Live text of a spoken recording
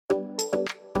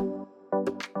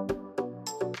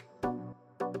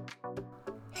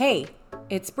Hey,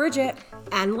 it's Bridget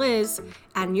and Liz,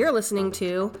 and you're listening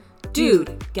to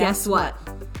Dude, Guess What?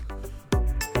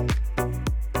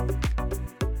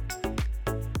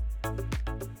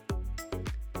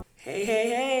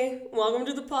 Hey, welcome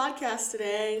to the podcast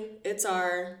today. It's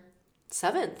our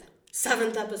seventh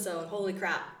episode. Holy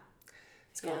crap.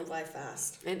 It's going by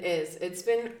fast. It is. It's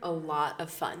been a lot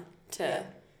of fun to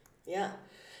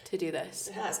do this.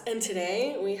 It has. And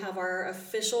today we have our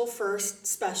official first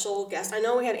special guest. I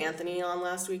know we had Anthony on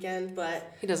last weekend,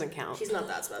 but he doesn't count. He's not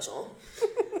that special.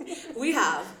 We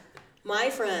have my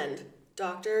friend,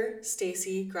 Dr.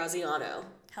 Stacey Graziano.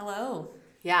 Hello.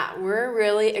 Yeah, we're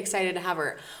really excited to have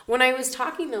her. When I was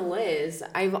talking to Liz,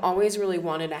 I've always really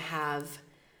wanted to have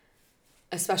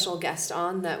a special guest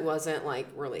on that wasn't like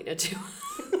related to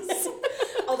us.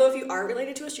 Although if you are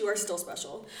related to us, you are still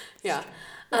special. Yeah.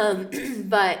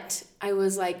 But I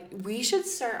was like, we should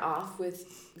start off with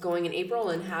going in April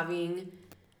and having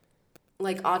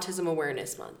like Autism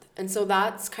Awareness Month. And so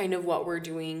that's kind of what we're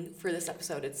doing for this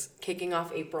episode. It's kicking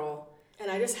off April.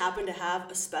 And I just happen to have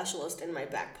a specialist in my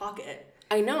back pocket.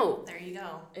 I know. There you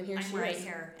go. And here I'm right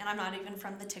here. And I'm not even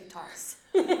from the TikToks.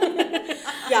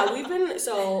 Yeah,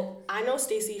 so I know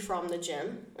Stacey from the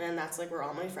gym, and that's like where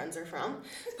all my friends are from.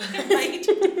 Right.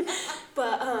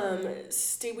 But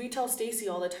we tell Stacey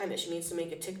all the time that she needs to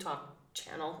make a TikTok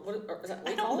channel. Is that what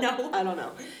I don't know. I don't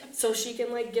know. So she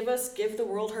can like give the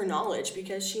world her knowledge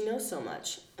because she knows so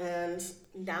much. And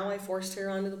now I forced her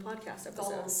onto the podcast episode.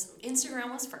 Goals.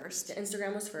 Instagram was first.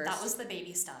 Instagram was first. That was the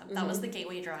baby step. That was the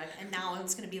gateway drug. And now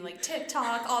it's going to be like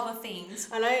TikTok, all the things.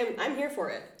 And I'm here for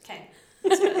it. Okay.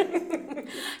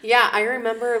 Yeah, I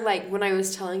remember like when I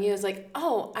was telling you, I was like,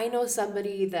 oh, I know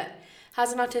somebody that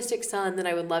has an autistic son that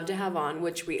I would love to have on,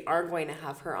 which we are going to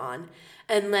have her on.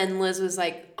 And then Liz was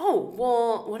like, oh,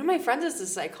 well, one of my friends is a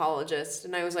psychologist.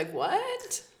 And I was like,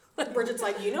 what? Bridget's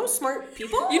like, you know smart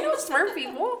people? You know smart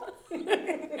people?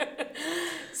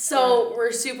 So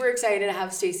we're super excited to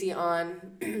have Stacey on.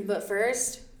 But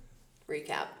first,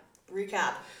 recap.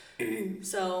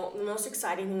 So the most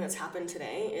exciting thing that's happened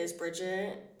today is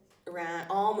Bridget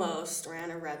almost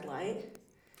ran a red light.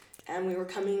 And we're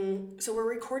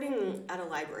recording at a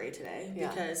library today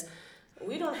because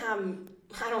we don't have,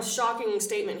 shocking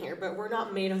statement here, but we're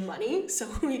not made of money, so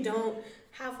we don't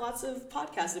have lots of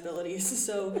podcast abilities.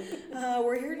 So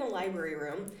we're here in a library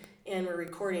room, and we're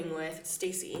recording with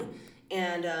Stacey,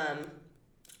 and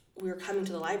we were coming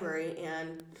to the library,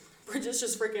 and Bridget's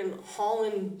just freaking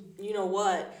hauling, you know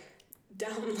what,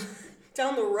 down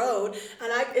the road,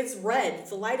 and it's red.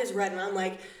 The light is red, and I'm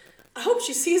like, I hope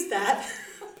she sees that.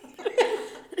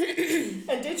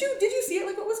 And did you see it?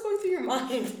 Like, what was going through your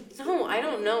mind? No, I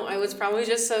don't know. I was probably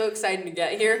just so excited to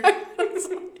get here.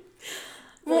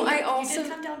 Well, you did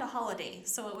come down to Holiday,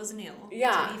 so it was new.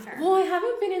 Yeah. To be fair. Well, I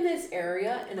haven't been in this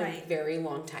area in a very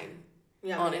long time.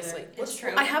 Yeah, honestly. It's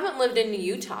true. I haven't lived in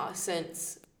Utah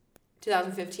since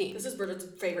 2015. This is Bridget's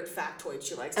favorite factoid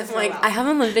she likes to I'm throw like, out. I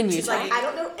haven't lived in Utah. She's like, I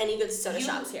don't know any good soda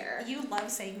shops here. You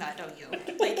love saying that, don't you?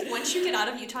 Like, once you get out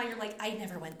of Utah, you're like, I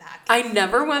never went back. I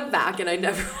never went back, and I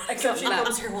never Except she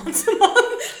comes here once a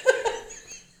month.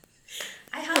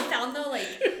 I have found though, like,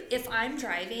 if I'm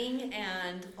driving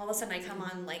and all of a sudden I come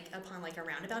on upon a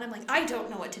roundabout, I'm like, I don't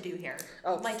know what to do here.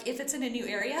 Oh. Like, if it's in a new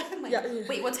area, I'm like,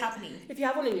 wait, what's happening? If you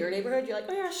have one in your neighborhood, you're like,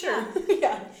 oh yeah, sure.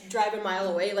 Yeah. Drive a mile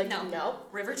away, like, no.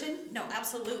 Riverton? No,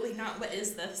 absolutely not. What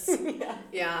is this?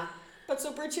 Yeah. But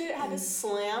so Bridget had to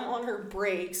slam on her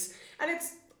brakes, and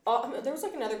there was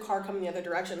like another car coming the other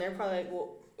direction. They're probably like,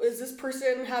 well, is this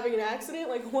person having an accident?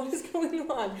 Like, what is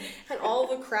going on? And all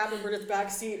the crap in Bridget's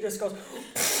back seat just goes.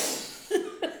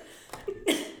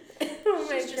 Oh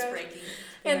my She's just breaking.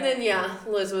 And then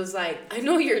Liz was like, I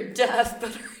know you're deaf,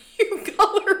 but are you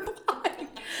colorblind?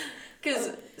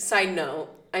 Because side note,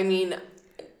 I mean,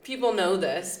 people know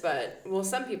this,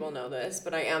 some people know this,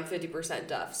 but I am 50%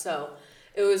 deaf, so.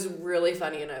 It was really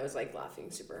funny, and I was, like,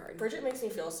 laughing super hard. Bridget makes me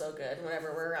feel so good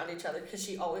whenever we're around each other, because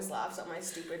she always laughs at my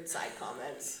stupid side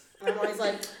comments. And I'm always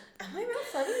like, am I not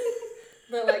funny?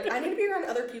 But, like, I need to be around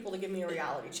other people to give me a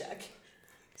reality check.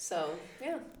 So,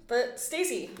 yeah. But,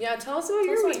 Stacey. Yeah, tell us about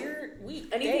your week.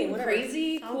 Anything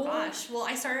crazy, cool? Oh, gosh. Well,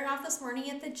 I started off this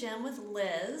morning at the gym with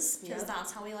Liz, because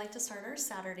that's how we like to start our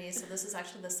Saturdays. So this is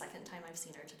actually the second time I've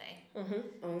seen her today. Mm-hmm.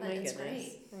 Oh, but my it's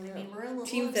goodness. Great. I mean, we're a little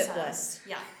Team obsessed.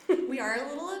 Yeah, we are a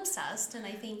little obsessed, and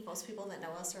I think most people that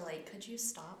know us are like, could you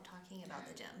stop talking about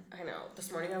the gym? I know. This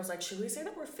morning I was like, should we say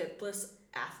that we're fitless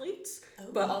athletes,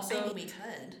 but also I mean, we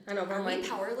could. I know, but Are we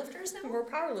power lifters now? We're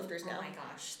power lifters now. Oh my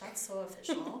gosh, that's so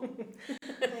official.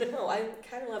 I know. I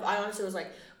kind of love. I honestly was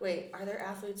like, wait, are there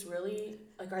athletes really?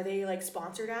 Like, are they like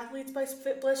sponsored athletes by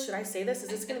Fit Bliss? Should I say this? Is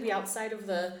this going to be outside of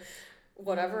the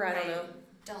whatever? I don't know.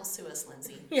 Don't sue us,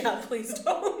 Lindsay. Yeah, please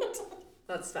don't.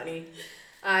 That's funny.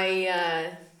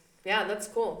 Yeah, that's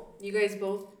cool. You guys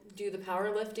both do the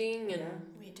powerlifting and.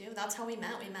 We do. That's how we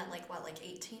met. We met like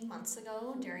 18 months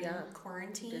ago during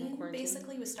quarantine.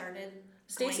 Basically, we started.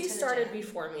 Stacey started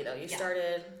before me though. You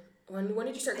started. When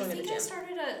did you start going to the gym? I think I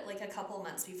started a couple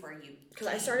months before you. Because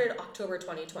I started October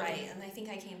 2020. Right, and I think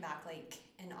I came back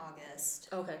in August.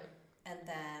 Okay. And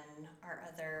then our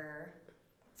other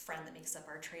friend that makes up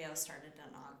our trio started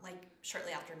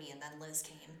shortly after me, and then Liz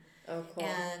came. Oh, cool.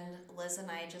 And Liz and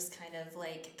I just kind of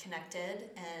connected,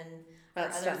 and our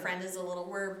other friend is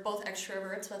we're both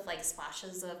extroverts with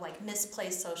splashes of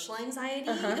misplaced social anxiety,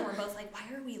 and we're both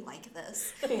why are we like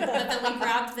this? But then we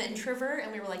grabbed the introvert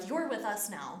and we were like, you're with us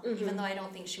now, even though I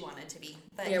don't think she wanted to be.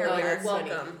 But here we are.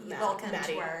 Welcome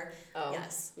Maddie. to our,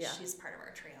 she's part of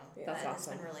our trio. That's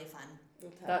awesome. It's been really fun.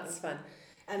 That's fun.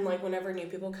 And whenever new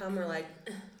people come, we're like,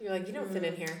 you're like, you don't fit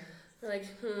in here. We're like,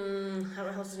 I don't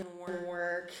know how this is going to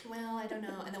work. Well, I don't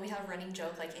know. And then we have a running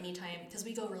joke, anytime, because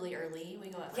we go really early. We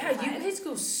go at 5. You guys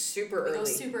go super early. We go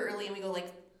super early, and we go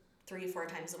 3-4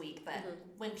 times a week. But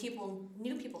when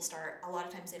new people start, a lot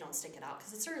of times they don't stick it out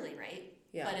because it's early, right?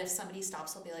 Yeah. But if somebody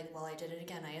stops, they'll be like, well, I did it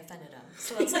again. I offended them.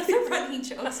 So that's the running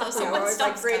joke. So someone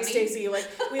stops great, Stacey.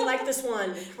 We like this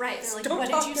one. Right. They're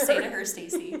like, what did you say to her,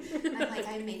 Stacey? I'm like,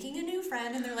 I'm making a new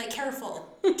friend. And they're like,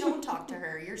 careful. Don't talk to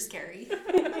her. You're scary.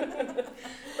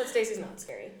 But Stacey's not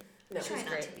scary. No, Try she's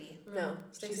not great. to be. No,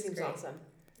 she seems awesome.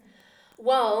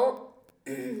 Well,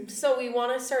 so we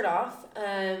want to start off.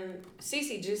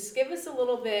 Stacey, just give us a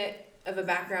little bit of a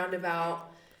background about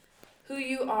who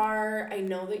you are. I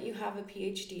know that you have a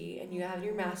PhD and you have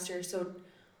your master's, so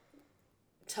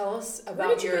tell us about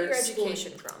Where did you get your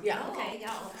education from? Yeah. Okay,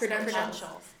 yeah.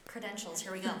 Credentials.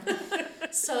 Here we go.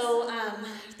 So,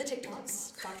 the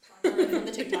TikToks. From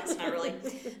the TikToks, not really.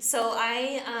 So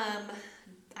I'm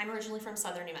originally from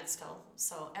southern New Mexico.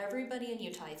 So everybody in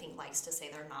Utah, I think, likes to say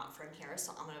they're not from here.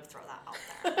 So I'm gonna throw that out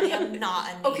there. I am not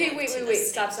a native. Okay, wait.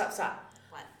 Stop.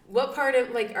 What part of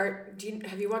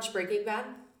have you watched Breaking Bad?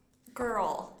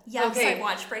 Girl, yes, I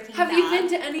watched Breaking Bad. Have you been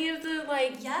to any of the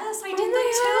Yes, I did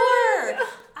the tour.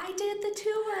 I did the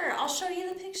tour. I'll show you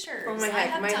the pictures. Oh my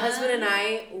heck, my husband and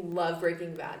I love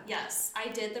Breaking Bad. Yes, I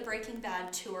did the Breaking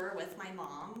Bad tour with my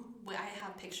mom. I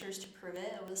have pictures to prove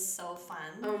it. It was so fun.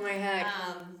 Oh my heck.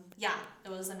 Yeah, it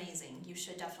was amazing. You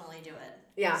should definitely do it.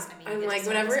 Yeah, I'm like,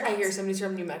 whenever I hear somebody's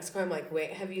from New Mexico, I'm like,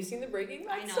 wait, have you seen the Breaking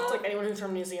Bad? I know. It's like anyone who's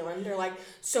from New Zealand. They're like,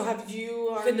 so have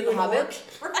you been to The Hobbit?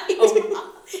 Right.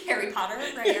 Oh. Harry Potter,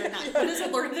 right? Or not. What is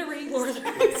it? Lord of the Rings? Lord of the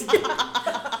Rings.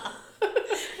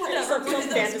 Whatever. Some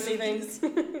fantasy things.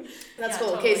 That's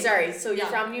cool. Totally. Okay, sorry. So you're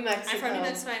from New Mexico. I'm from New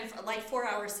Mexico. I'm 4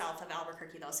 hours south of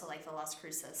Albuquerque, though, so the Las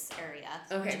Cruces area,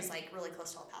 which is really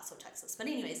close to El Paso, Texas. But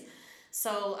anyways,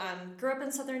 so grew up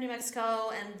in southern New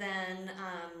Mexico, and then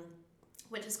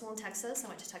went to school in Texas. I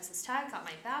went to Texas Tech, got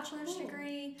my bachelor's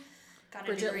degree, got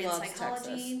a degree in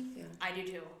psychology. Yeah. I do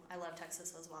too. I love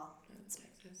Texas as well. It's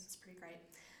pretty great.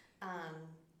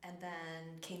 And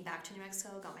then came back to New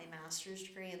Mexico, got my master's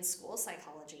degree in school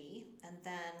psychology, and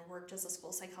then worked as a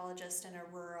school psychologist in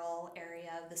a rural area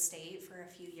of the state for a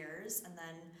few years, and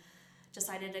then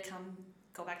decided to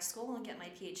go back to school and get my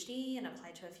PhD and apply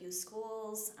to a few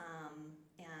schools,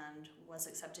 and was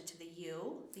accepted to the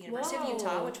University of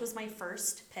Utah, which was my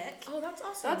first pick. Oh, that's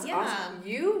awesome. That's awesome.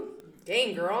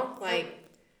 Dang girl,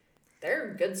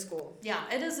 they're a good school. Yeah,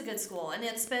 it is a good school, and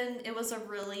it was a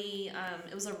really,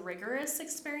 it was a rigorous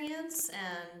experience,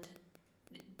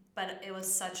 but it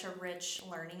was such a rich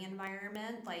learning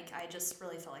environment. I just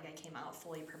really felt like I came out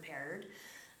fully prepared.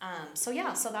 So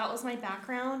that was my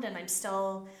background, and I'm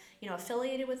still,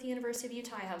 affiliated with the University of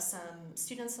Utah. I have some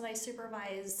students that I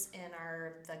supervise in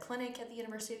the clinic at the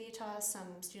University of Utah, some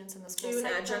students in the school psych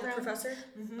program. Are you an adjunct professor?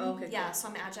 Mm-hmm. Oh, okay. Yeah, so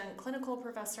I'm an adjunct clinical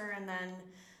professor, and then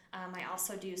I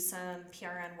also do some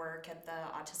PRN work at the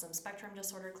Autism Spectrum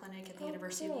Disorder Clinic at the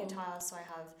University of Utah, so I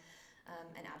have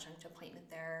an adjunct appointment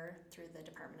there through the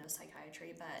Department of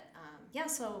Psychiatry. But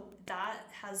so that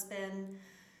has been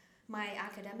my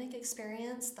academic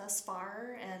experience thus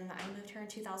far, and I moved here in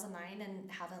 2009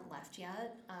 and haven't left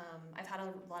yet. I've had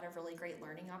a lot of really great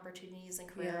learning opportunities and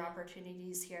career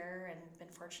opportunities here, and been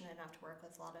fortunate enough to work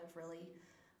with a lot of really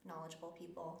knowledgeable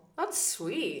people. That's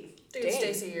sweet. Dude,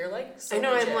 Stacey, you're like so I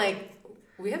know, legit. I'm like,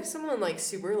 we have someone like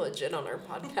super legit on our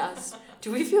podcast.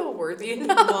 Do we feel worthy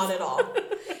enough? Not at all.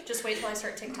 Just wait till I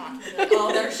start TikToking and be like,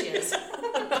 oh, there she is.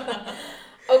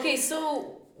 Okay,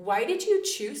 so why did you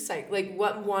choose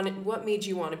what made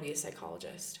you want to be a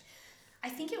psychologist? I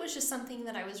think it was just something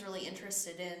that I was really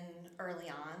interested in early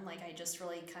on. Like, I just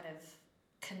really kind of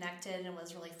connected and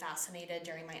was really fascinated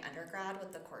during my undergrad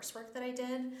with the coursework that I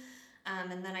did.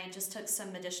 And then I just took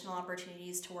some additional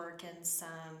opportunities to work in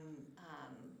some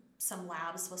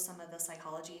labs with some of the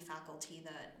psychology faculty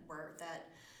that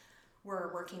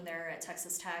were working there at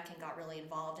Texas Tech, and got really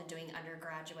involved in doing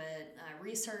undergraduate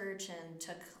research, and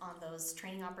took on those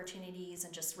training opportunities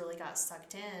and just really got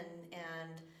sucked in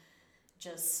and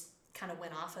just kind of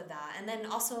went off of that. And then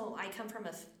also I come from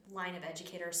a line of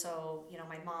educators, so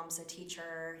my mom's a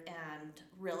teacher and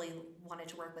really wanted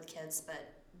to work with kids,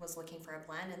 but was looking for a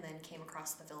blend, and then came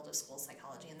across the field of school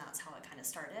psychology, and that's how it kind of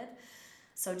started.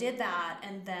 So did that,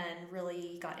 and then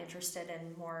really got interested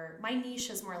in more, my niche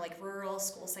is more like rural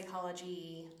school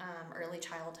psychology, early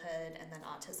childhood, and then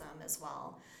autism as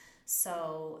well.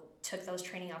 So took those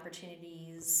training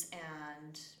opportunities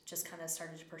and just kind of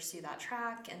started to pursue that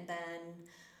track, and then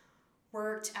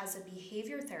worked as a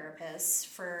behavior therapist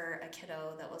for a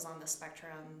kiddo that was on the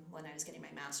spectrum when I was getting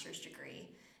my master's degree.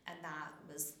 And that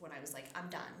was when I was like, I'm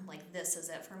done. Like, this is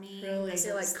it for me. Really?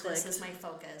 This Clicked. is my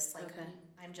focus. Like, okay.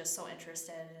 I'm just so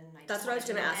interested, and That's what I was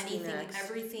going to ask you next.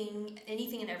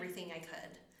 Anything and everything I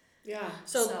could. Yeah.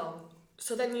 So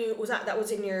then that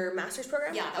was in your master's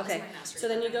program? Yeah, that was my master's So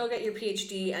then program. you go get your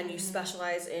PhD and you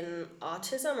specialize in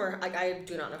autism, or I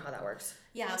do not know how that works.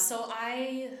 Yeah, so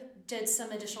I did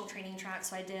some additional training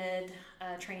tracks. So I did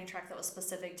a training track that was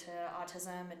specific to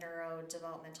autism and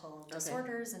neurodevelopmental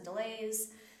disorders and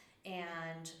delays,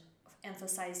 and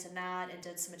emphasized in that, and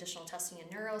did some additional testing in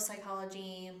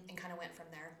neuropsychology, and kind of went from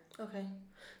there. Okay.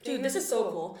 Dude, this is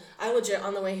so cool. I legit,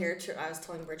 on the way here, I was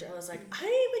telling Bridget, I was like,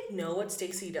 I know what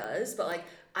Stacey does, but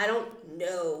I don't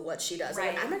know what she does.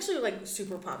 Right. I'm actually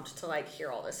super pumped to hear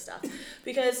all this stuff,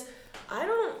 because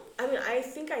I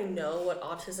think I know what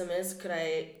autism is.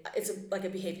 It's a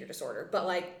behavior disorder, but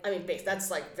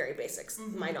that's very basics,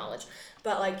 my knowledge.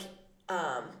 But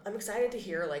I'm excited to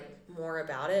hear more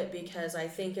about it, because I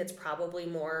think it's probably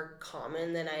more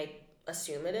common than I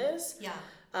assume it is. Yeah.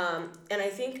 And I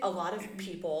think a lot of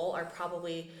people are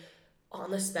probably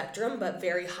on the spectrum, but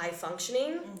very high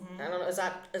functioning. I don't know. Is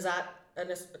that a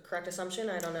correct assumption?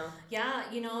 I don't know. Yeah,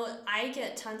 I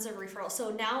get tons of referrals.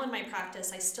 So now in my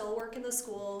practice, I still work in the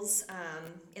schools,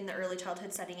 in the early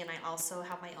childhood setting, and I also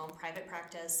have my own private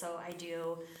practice. So I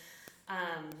do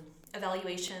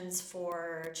evaluations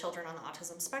for children on the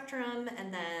autism spectrum,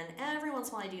 and then every once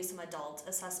in a while I do some adult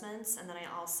assessments, and then I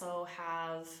also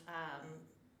have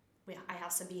I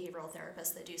have some behavioral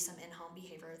therapists that do some in-home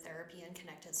behavior therapy and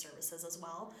connected services as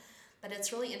well. But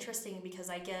it's really interesting because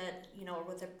I get,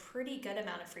 with a pretty good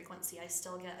amount of frequency, I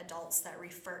still get adults that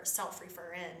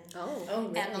self-refer in. Oh,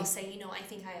 really? And they'll say, I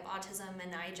think I have autism,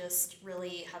 and I just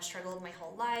really have struggled my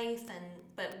whole life.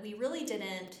 But we really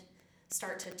didn't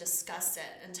start to discuss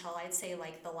it until I'd say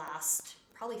the last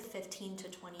probably 15 to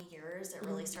 20 years, it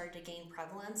really started to gain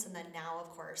prevalence. And then now,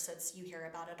 of course, you hear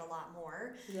about it a lot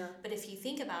more. Yeah. But if you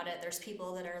think about it, there's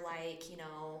people that are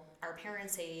our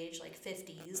parents' age,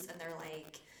 50s, and they're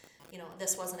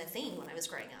this wasn't a thing when I was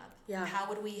growing up. Yeah. How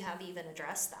would we have even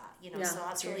addressed that? Yeah, So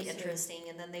that's really seriously. interesting.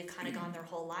 And then they've kind of gone their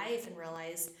whole life and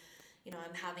realized,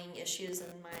 I'm having issues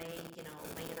in my,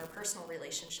 my interpersonal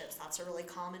relationships. That's a really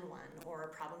common one. Or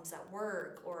problems at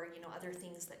work, or, other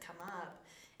things that come up.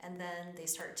 And then they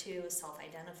start to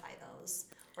self-identify those.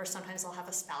 Or sometimes I'll have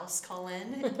a spouse call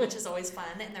in, which is always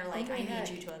fun. And they're like, I need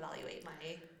you to evaluate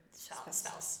my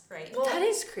spouse, right? Well, that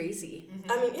is crazy.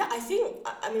 I don't know. I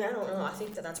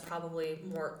think that's probably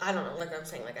more, I don't know, I'm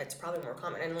saying, it's probably more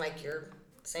common. And you're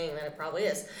saying that it probably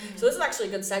is. So this is actually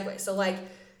a good segue. So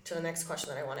to the next question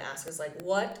that I want to ask is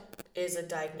what is a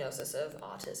diagnosis of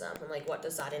autism, and what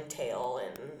does that entail,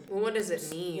 and what does it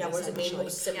mean? Yeah, what does it mean? What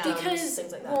symptoms, because,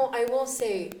 things like that. Well, I will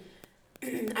say,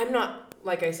 I'm not,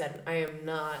 like I said, I am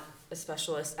not a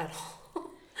specialist at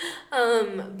all.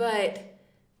 But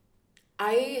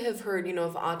I have heard,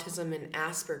 of autism and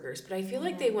Asperger's, but I feel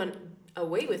like they went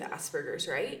away with Asperger's,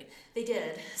 right? They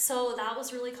did. So that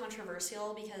was really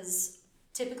controversial because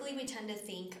typically we tend to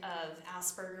think of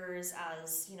Asperger's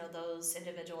as, those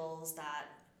individuals that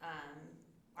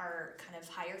are kind of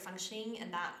higher functioning,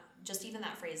 and that just even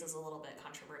that phrase is a little bit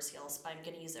controversial, so I'm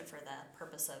going to use it for the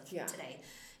purpose of today,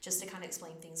 just to kind of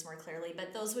explain things more clearly.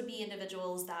 But those would be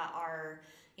individuals that are,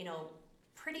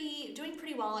 doing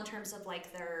pretty well in terms of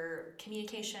like their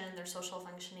communication, their social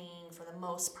functioning for the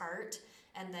most part,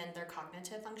 and then their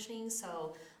cognitive functioning.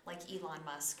 So like Elon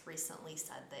Musk recently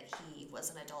said that he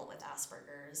was an adult with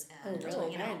Asperger's, and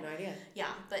really? I had no idea. Yeah,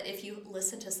 but if you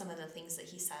listen to some of the things that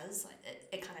he says,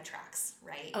 it kind of tracks,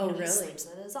 right? Oh, He sleeps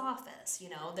at his office.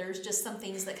 There's just some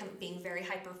things that come being very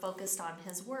hyper focused on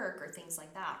his work or things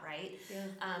like that, right?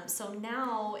 Yeah. So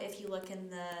now, if you look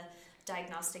in the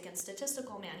Diagnostic and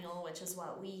Statistical Manual, which is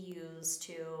what we use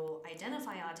to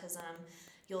identify autism,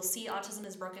 you'll see autism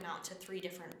is broken out to 3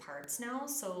 different parts now.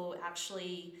 So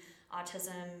actually,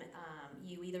 autism,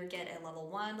 you either get a level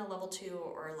 1, a level 2,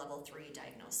 or a level 3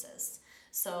 diagnosis.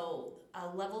 So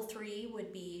a level 3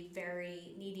 would be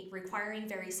requiring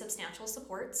very substantial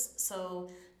supports. So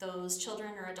those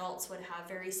children or adults would have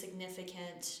very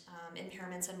significant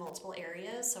impairments in multiple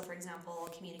areas. So for example,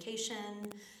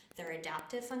 communication, their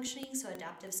adaptive functioning. So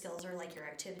adaptive skills are like your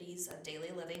activities of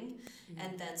daily living,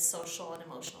 and then social and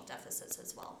emotional deficits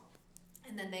as well.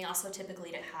 And then they also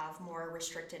typically have more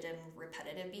restricted and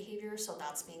repetitive behavior. So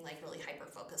that's being like really hyper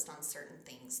focused on certain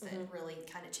things that really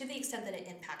kind of, to the extent that it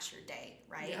impacts your day,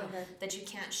 right? Yeah. Okay. That you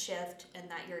can't shift, and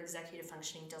that your executive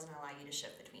functioning doesn't allow you to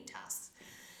shift between tasks.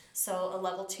 So a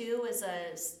level 2 is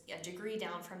a degree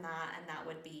down from that, and that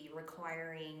would be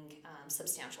requiring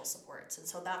substantial supports. And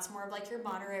so that's more of like your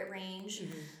moderate range.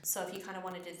 So if you kind of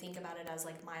wanted to think about it as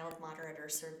like mild, moderate, or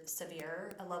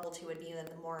severe, a level 2 would be in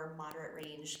the more moderate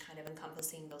range, kind of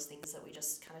encompassing those things that we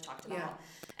just kind of talked about. Yeah.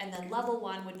 And then level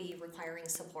 1 would be requiring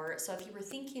support. So if you were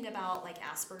thinking about like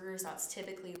Asperger's, that's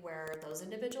typically where those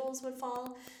individuals would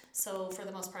fall. So for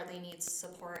the most part, they need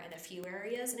support in a few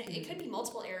areas, and it could be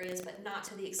multiple areas, but not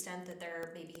to the extent that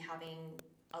they're maybe having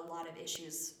a lot of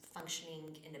issues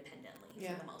functioning independently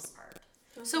for the most part.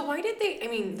 So why did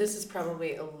they, this is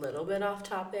probably a little bit off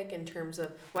topic in terms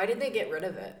of, why did they get rid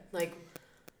of it? Like,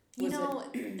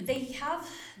 they have,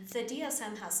 the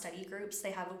DSM has study groups,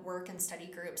 they have work and study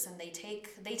groups, and they take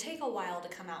a while to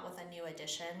come out with a new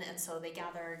edition, and so they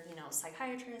gather,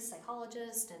 psychiatrists,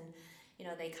 psychologists, and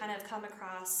they kind of come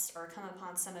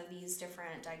upon some of these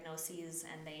different diagnoses,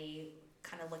 and they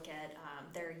kind of look at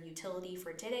their utility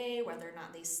for today, whether or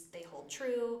not they hold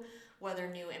true, whether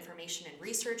new information and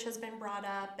research has been brought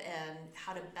up, and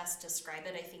how to best describe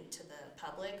it, I think, to the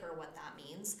public, or what that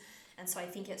means. And so I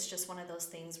think it's just one of those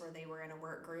things where they were in a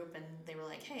work group and they were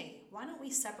like, hey, why don't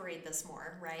we separate this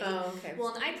more, right? Oh, okay.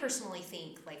 Well, and I personally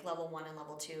think like level 1 and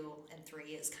level 2 and 3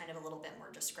 is kind of a little bit more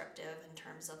descriptive in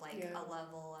terms of like a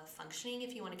level of functioning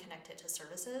if you want to connect it to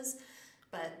services.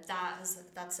 But that's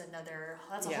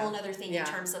a whole other thing in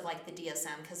terms of like the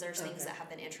DSM, because there's things that have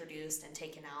been introduced and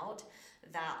taken out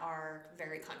that are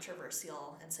very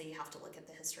controversial, and so you have to look at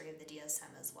the history of the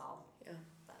DSM as well. Yeah.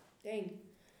 But, dang.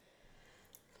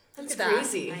 That's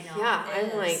crazy. I know. Yeah,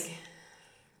 I'm like.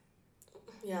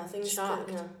 Yeah, things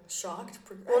shocked. Shocked.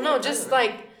 Well, no, just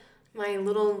like my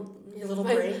little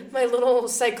brain. My little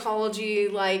psychology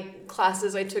like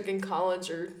classes I took in college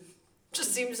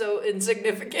just seem so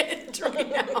insignificant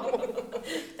right now.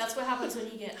 That's what happens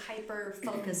when you get hyper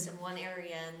focused in one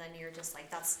area, and then you're just like,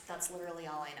 that's literally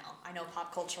all I know. I know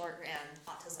pop culture and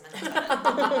autism, and that's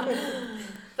about it.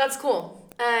 That's cool.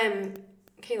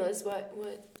 Okay, Liz, what?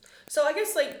 So I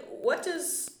guess like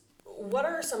what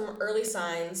are some early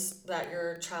signs that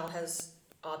your child has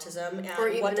autism, and or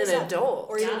even an adult,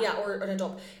 or even or an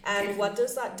adult, and what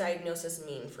does that diagnosis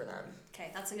mean for them?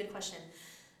 Okay, that's a good question.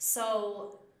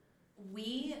 So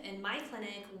in my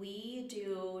clinic, we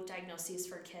do diagnoses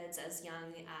for kids as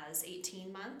young as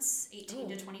 18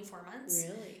 to 24 months.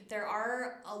 Really? There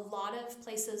are a lot of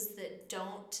places that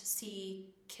don't see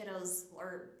kiddos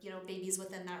or babies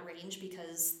within that range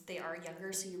because they are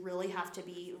younger, so you really have to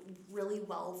be really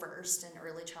well versed in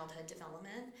early childhood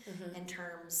development in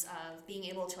terms of being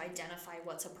able to identify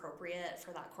what's appropriate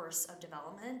for that course of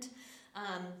development.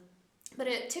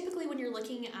 But typically when you're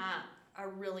looking at a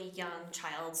really young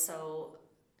child, so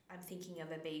I'm thinking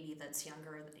of a baby that's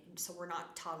younger, so we're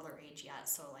not toddler age yet,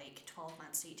 so like 12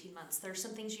 months to 18 months, there's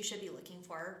some things you should be looking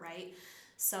for, right?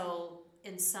 So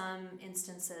in some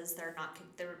instances, they're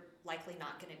likely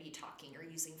not going to be talking or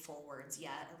using full words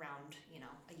yet around,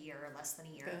 a year or less than a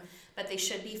year. Yeah. But they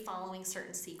should be following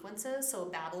certain sequences. So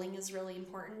babbling is really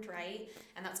important, right?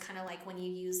 And that's kind of like when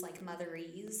you use like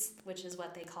motherese, which is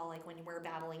what they call like when we're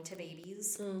babbling to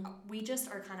babies. We just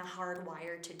are kind of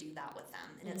hardwired to do that with them.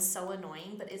 And it's so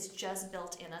annoying, but it's just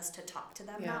built in us to talk to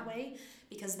them that way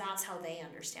because that's how they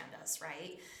understand us,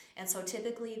 right? And so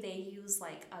typically they use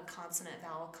like a consonant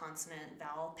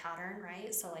vowel pattern,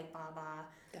 right? So like baba,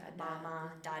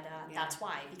 mama, dada. Yeah. That's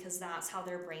why, because that's how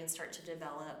their brains start to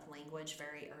develop language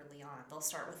very early on. They'll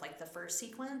start with like the first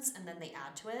sequence and then they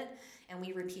add to it and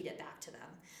we repeat it back to them.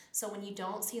 So when you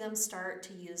don't see them start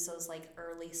to use those like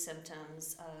early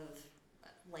symptoms of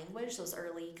language, those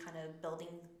early kind of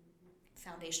building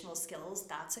foundational skills,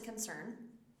 that's a concern.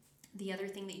 The other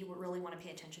thing that you really want to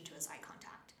pay attention to is eye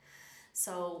contact.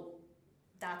 So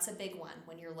that's a big one.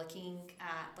 When you're looking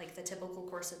at like the typical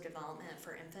course of development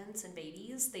for infants and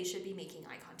babies, they should be making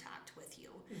eye contact with you.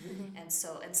 Mm-hmm.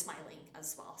 And smiling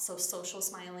as well. So social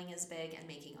smiling is big and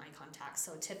making eye contact.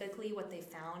 So typically what they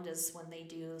found is when they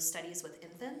do studies with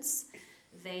infants,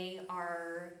 they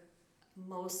are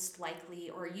most likely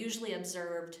or usually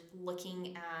observed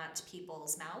looking at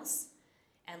people's mouths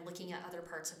and looking at other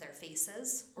parts of their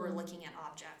faces or looking at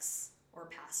objects or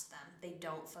past them. They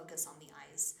don't focus on the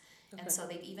eyes. Okay. And so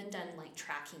they've even done like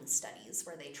tracking studies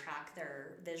where they track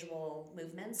their visual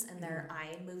movements and their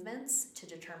eye movements to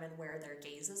determine where their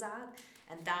gaze is at.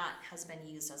 And that has been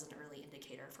used as an early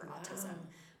indicator for autism,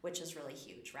 which is really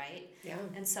huge, right? Yeah.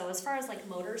 And so as far as like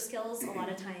motor skills, a lot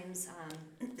of times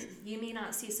you may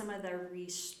not see some of the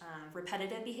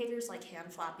repetitive behaviors like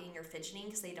hand flapping or fidgeting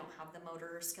because they don't have the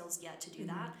motor skills yet to do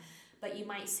that. But you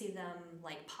might see them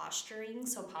like posturing.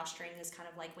 So posturing is kind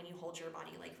of like when you hold your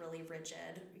body like really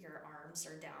rigid, your arms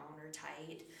are down or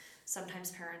tight.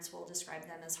 Sometimes parents will describe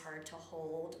them as hard to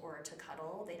hold or to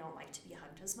cuddle. They don't like to be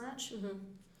hugged as much. Mm-hmm.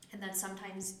 And then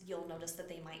sometimes you'll notice that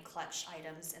they might clutch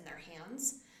items in their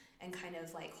hands and kind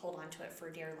of like hold on to it for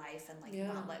dear life and like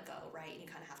not let go, right? And you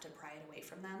kind of have to pry it away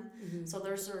from them. Mm-hmm. So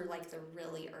those are like the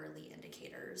really early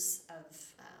indicators of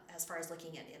as far as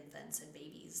looking at infants and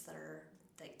babies that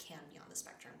can be on the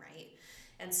spectrum, right?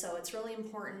 And so it's really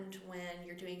important when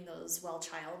you're doing those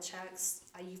child checks.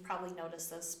 You've probably noticed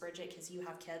this, Bridget, because you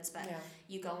have kids, but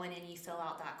you go in and you fill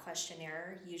out that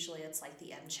questionnaire. Usually it's like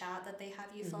the MChat that they have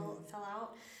you fill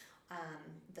out.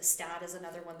 The STAT is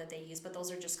another one that they use, but those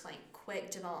are just like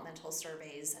quick developmental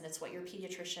surveys, and it's what your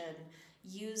pediatrician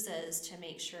uses to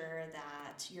make sure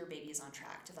that your baby is on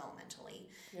track developmentally.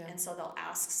 Yeah. And so they'll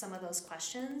ask some of those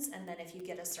questions, and then if you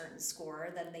get a certain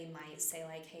score, then they might say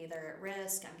like, hey, they're at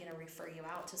risk, I'm going to refer you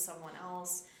out to someone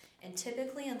else. And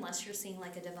typically, unless you're seeing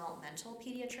like a developmental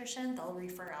pediatrician, they'll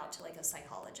refer out to like a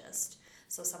psychologist.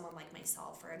 So someone like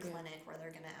myself or a clinic where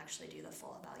they're going to actually do the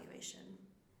full evaluation.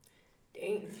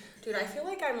 Dang. Dude, I feel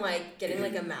like I'm like getting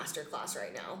like a master class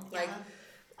right now. Like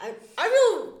I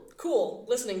feel cool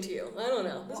listening to you. I don't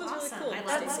know. This is awesome. Really cool.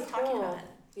 I love talking about it.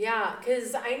 Yeah,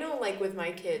 because I know like with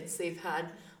my kids, they've had,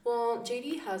 well,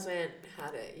 JD hasn't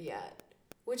had it yet,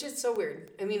 which is so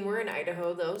weird. I mean, we're in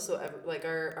Idaho though, so like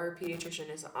our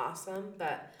pediatrician is awesome,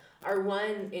 but our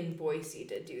one in Boise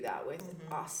did do that with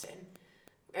Austin.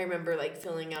 I remember like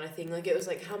filling out a thing, like it was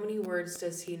like, how many words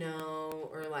does he know?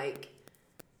 Or like,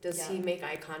 does he make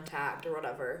eye contact or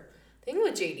whatever? The thing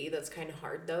with JD that's kind of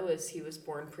hard, though, is he was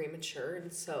born premature,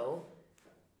 and so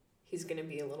he's going to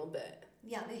be a little bit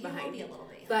behind. Will be a little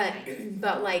bit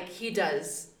but like, he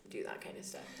does do that kind of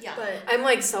stuff. Yeah. But I'm,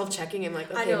 like, self-checking. I'm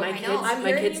like, okay, my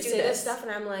kids do this stuff,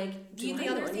 and I'm like, the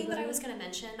other thing that I was going to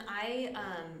mention,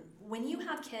 when you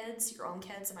have kids, your own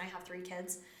kids, and I have 3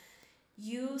 kids,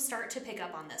 you start to pick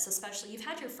up on this, especially you've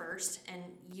had your first and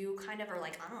you kind of are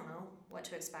like, I don't know what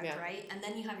to expect, right? And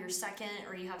then you have your second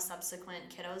or you have subsequent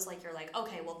kiddos, like you're like,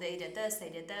 okay, well, they did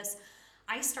this.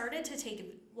 I started to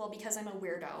take, because I'm a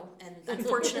weirdo, and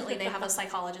unfortunately they have a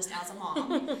psychologist as a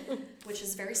mom, which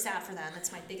is very sad for them.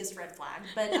 It's my biggest red flag,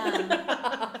 but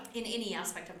in any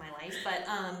aspect of my life. But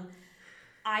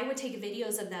I would take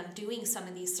videos of them doing some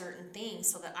of these certain things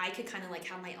so that I could kind of like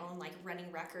have my own like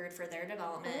running record for their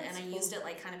development. And I used it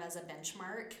like kind of as a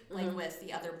benchmark, like with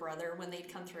the other brother when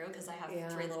they'd come through, because I have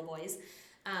 3 little boys.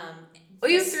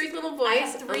 You have 3 little boys? I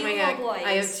have 3 little boys.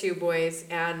 I have 2 boys,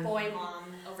 and boy mom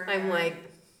over here. I'm like,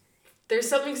 there's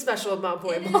something special about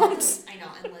boy moms. I know,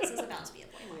 and Liz is about to be a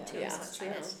boy mom too. So it's true.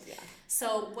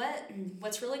 So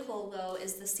what's really cool though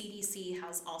is the CDC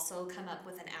has also come up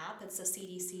with an app. It's a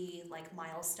CDC like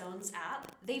milestones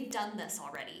app. They've done this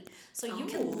already. So you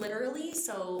can literally,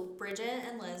 Bridget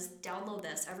and Liz, download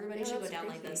this. Everybody should go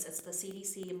download this. It's the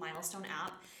CDC milestone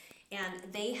app.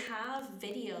 And they have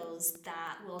videos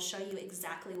that will show you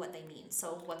exactly what they mean.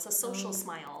 So what's a social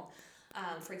smile?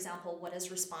 For example, what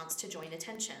is response to joint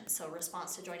attention? So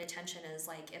response to joint attention is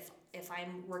like if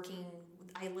I'm working,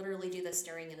 I literally do this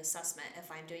during an assessment.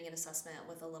 If I'm doing an assessment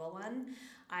with a little one,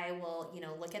 I will,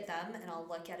 look at them and I'll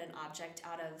look at an object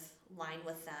out of line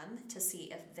with them to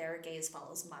see if their gaze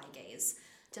follows my gaze.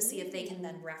 to see if they can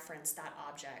then reference that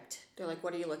object. They're like,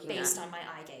 what are you looking based at? on my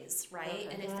eye gaze, right? Okay.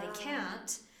 And if they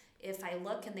can't, if I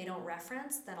look and they don't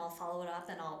reference, then I'll follow it up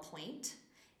and I'll point.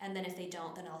 And then if they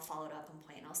don't, then I'll follow it up and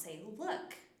point. And I'll say,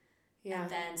 look. Yeah.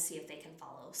 And then see if they can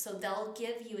follow. So they'll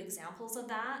give you examples of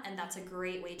that, and that's a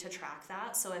great way to track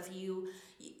that. So if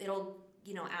it'll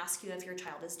ask you if your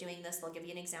child is doing this, they'll give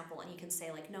you an example, and you can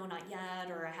say like, no, not yet,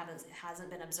 or it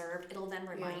hasn't been observed. It'll then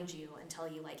remind you and tell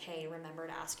you like, hey, remember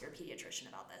to ask your pediatrician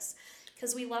about this.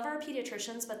 Because we love our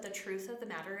pediatricians, but the truth of the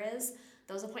matter is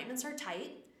those appointments are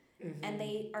tight, and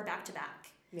they are back to back.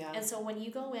 Yeah. And so when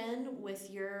you go in with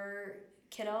your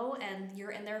kiddo and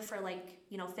you're in there for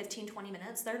 15-20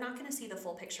 minutes, they're not going to see the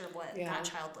full picture of what that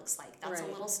child looks like. That's a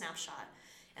little snapshot.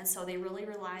 And so they really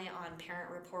rely on parent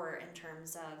report in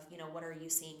terms of what are you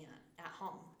seeing at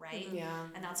home, right?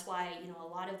 And that's why a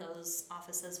lot of those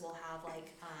offices will have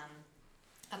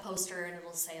a poster, and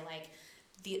it'll say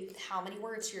how many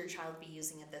words your child be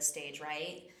using at this stage,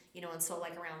 right? And so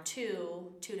around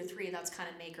 2 to 3, that's kind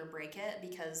of make or break it,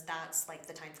 because that's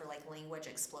the time for language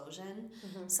explosion.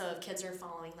 So if kids are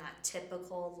following that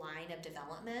typical line of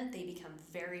development, they become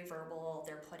very verbal.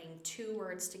 They're putting 2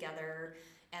 words together,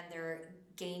 and they're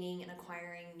gaining and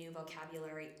acquiring new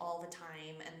vocabulary all the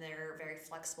time, and they're very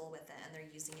flexible with it, and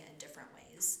they're using it in different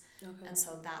ways. Okay. And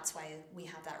so that's why we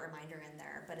have that reminder in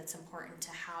there. But it's important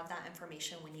to have that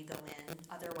information when you go in.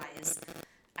 Otherwise,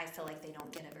 I feel like they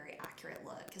don't get a very accurate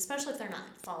look, especially if they're not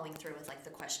following through with the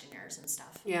questionnaires and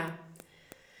stuff. Yeah.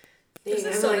 This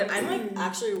is so good.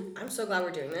 I'm so glad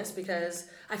we're doing this, because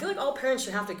I feel like all parents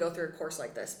should have to go through a course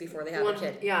like this before they have a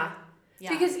kid. Yeah.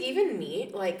 Because even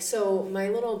me, so my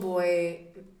little boy,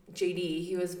 JD,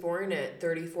 he was born at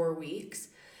 34 weeks,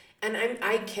 and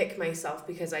I kick myself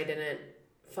because I didn't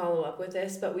follow up with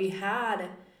this, but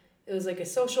it was a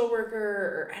social worker,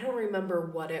 or I don't remember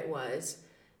what it was.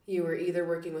 You were either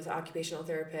working with occupational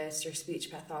therapist or speech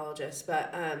pathologist,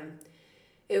 but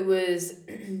it was,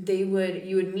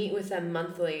 you would meet with them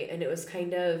monthly, and it was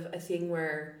kind of a thing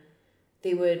where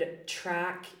they would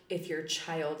track if your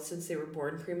child, since they were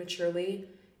born prematurely,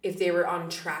 if they were on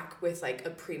track with a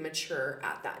premature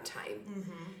at that time.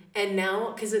 And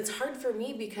now, because it's hard for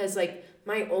me, because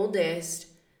my oldest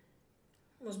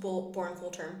was born full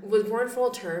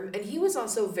term, and he was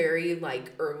also very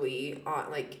early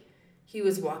on, he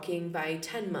was walking by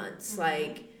 10 months,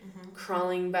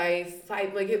 crawling by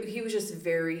 5, he was just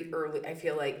very early. I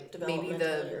feel maybe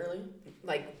early.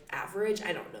 Average,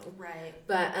 I don't know. Right.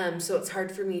 But so it's hard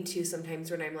for me too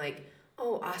sometimes when I'm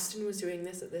oh, Austin was doing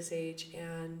this at this age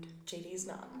and JD's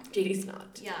not.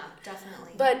 Yeah,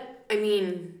 definitely. But I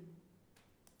mean,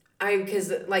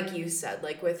 because like you said,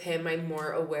 with him, I'm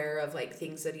more aware of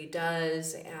things that he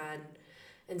does,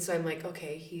 and so I'm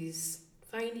okay, he's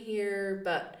fine here,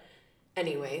 but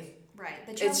anyway. Right,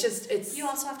 but you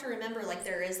also have to remember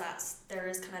there is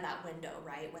kind of that window,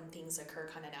 right, when things occur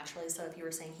kind of naturally. So if you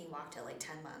were saying he walked at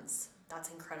 10 months,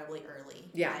 that's incredibly early,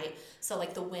 right? So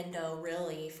the window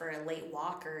really for a late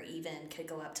walker even could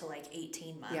go up to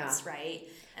 18 months, right?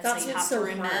 And that's so you have to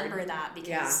remember hard. That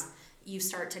because you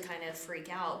start to kind of freak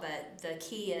out. But the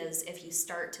key is if you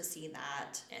start to see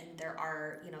that, and there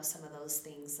are some of those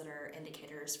things that are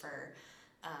indicators for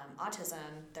autism,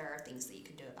 there are things that you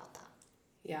can do about that.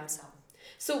 Yeah.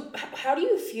 So how do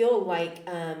you feel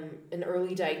an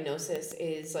early diagnosis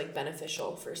is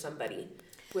beneficial for somebody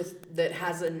that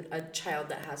has a child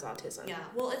that has autism? Yeah.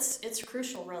 Well, it's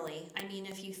crucial, really. I mean,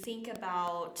 if you think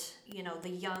about,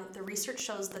 the research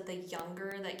shows that the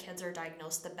younger that kids are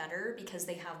diagnosed, the better, because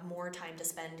they have more time to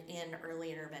spend in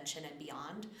early intervention and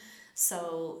beyond.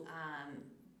 So,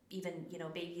 even,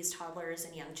 babies, toddlers,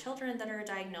 and young children that are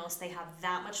diagnosed, they have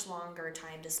that much longer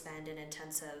time to spend in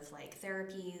intensive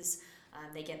therapies.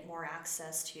 They get more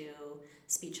access to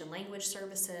speech and language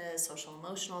services, social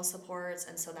emotional supports,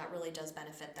 and so that really does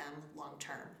benefit them long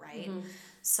term, right?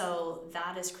 So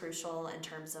that is crucial in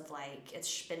terms of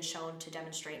it's been shown to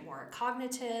demonstrate more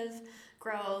cognitive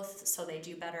growth, so they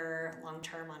do better long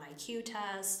term on IQ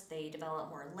tests, they develop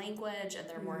more language, and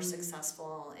they're more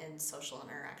successful in social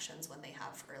interactions when they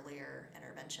have earlier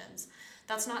interventions.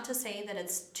 That's not to say that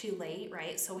it's too late,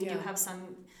 right? So we do have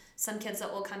some kids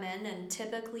that will come in, and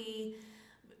typically,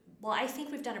 well, I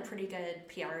think we've done a pretty good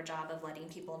PR job of letting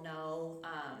people know,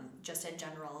 just in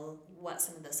general, what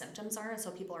some of the symptoms are,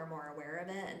 so people are more aware of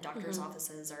it, and doctors'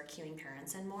 offices are cueing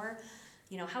parents in more.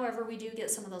 However, we do get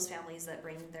some of those families that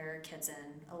bring their kids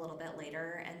in a little bit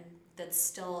later, and that's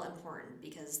still important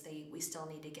because we still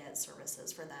need to get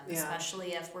services for them,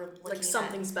 especially if we're looking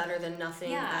something's better than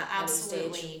nothing. Yeah,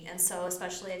 absolutely. And so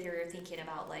especially if you're thinking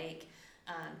about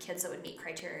kids that would meet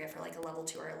criteria for like a level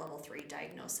 2 or a level 3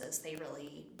 diagnosis, they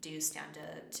really do stand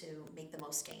to make the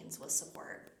most gains with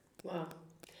support. Wow.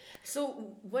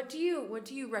 So what do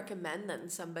you recommend then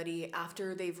somebody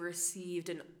after they've received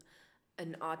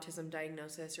an autism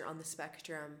diagnosis or on the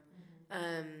spectrum?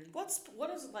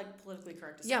 What is like politically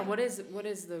correct to say? Yeah, what is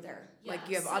the like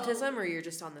you have autism or you're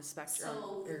just on the spectrum?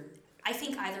 So I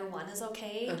think either one is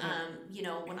okay.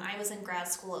 When I was in grad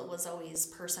school, it was always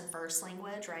person first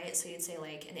language, right? So you'd say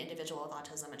like an individual with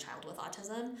autism, a child with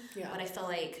autism. Yeah. But I feel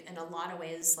like in a lot of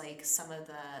ways, like some of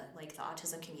the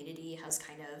autism community has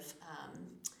kind of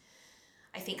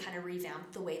I think kind of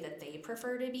revamped the way that they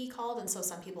prefer to be called. And so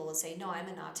some people will say, no, I'm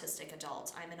an autistic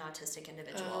adult. I'm an autistic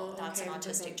individual. That's an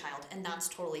autistic child. And that's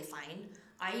totally fine.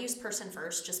 I use person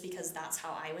first just because that's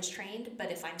how I was trained.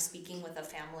 But if I'm speaking with a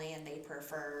family and they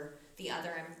prefer the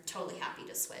other, I'm totally happy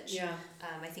to switch. Yeah.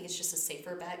 I think it's just a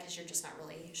safer bet because you're just not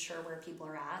really sure where people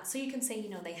are at. So you can say,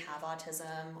 they have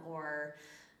autism or,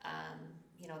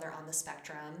 they're on the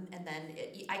spectrum. And then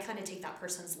I kind of take that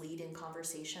person's lead in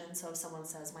conversation. So if someone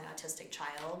says my autistic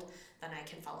child, then I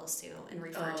can follow suit and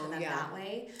refer to them that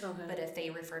way. Okay. But if they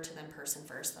refer to them person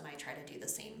first, then I try to do the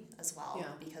same as well.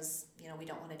 Because, we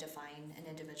don't want to define an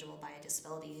individual by a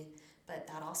disability. But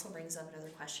that also brings up another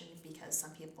question because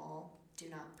some people do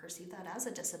not perceive that as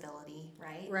a disability,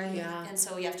 right? Right. Yeah. And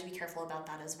so you have to be careful about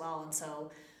that as well. And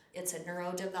so it's a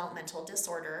neurodevelopmental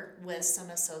disorder with some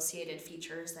associated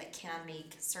features that can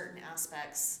make certain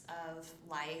aspects of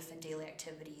life and daily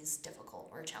activities difficult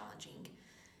or challenging.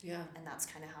 Yeah. And that's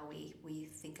kind of how we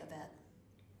think of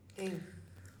it. Dang.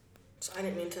 So I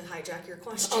didn't mean to hijack your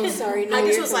question. Oh, sorry. No, I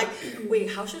just was like,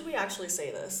 wait, how should we actually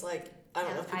say this? Like, I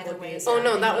don't know if people either way. Oh,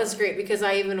 no, that was great because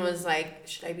I even was like,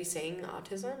 should I be saying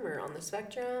autism or on the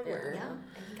spectrum? Or? Yeah,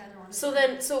 I think either one.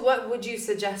 So what would you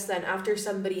suggest then after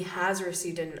somebody has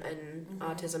received an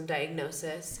autism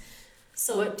diagnosis?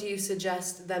 So what do you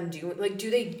suggest them do? Like, do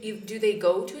they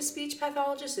go to a speech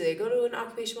pathologist? Do they go to an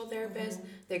occupational therapist?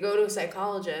 They go to a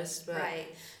psychologist? But... Right.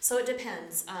 So it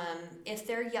depends. If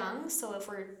they're young, so if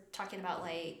we're talking about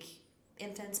like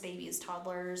infants, babies,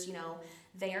 toddlers,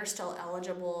 they are still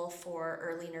eligible for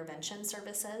early intervention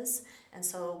services. And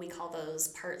so we call those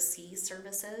Part C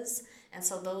services. And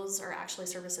so those are actually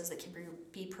services that can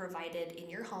be provided in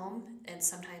your home. And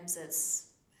sometimes it's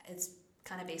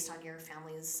kind of based on your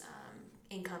family's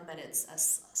income, but it's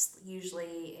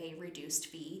usually a reduced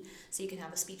fee. So you can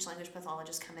have a speech language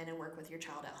pathologist come in and work with your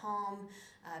child at home.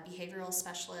 Behavioral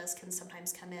specialists can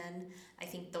sometimes come in. I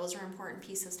think those are important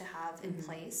pieces to have in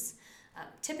place.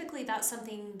 Typically, that's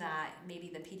something that maybe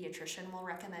the pediatrician will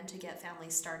recommend to get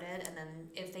families started. And then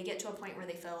if they get to a point where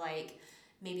they feel like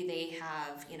maybe they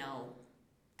have,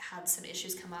 had some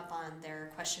issues come up on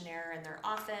their questionnaire in their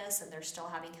office and they're still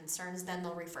having concerns, then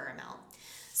they'll refer them out.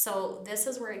 So this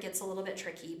is where it gets a little bit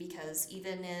tricky because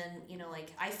even in,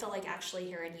 I feel like actually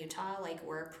here in Utah,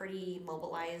 we're pretty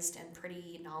mobilized and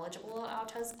pretty knowledgeable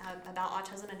about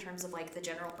autism in terms of the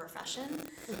general profession,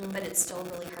 but it's still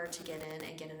really hard to get in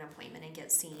and get an appointment and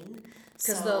get seen.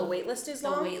 Because the wait list is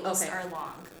long? The wait lists are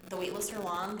long. The wait lists are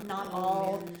long. Not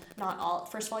all.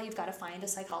 First of all, you've got to find a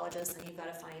psychologist, and you've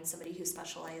got to find somebody who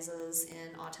specializes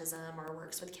in autism or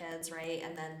works with kids, right?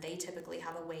 And then they typically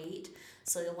have a wait.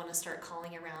 So you'll want to start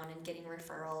calling around and getting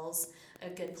referrals. A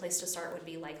good place to start would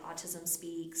be like Autism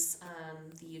Speaks,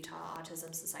 the Utah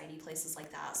Autism Society, places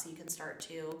like that. So you can start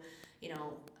to,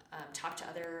 talk to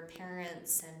other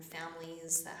parents and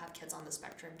families that have kids on the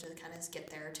spectrum to kind of get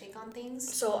their take on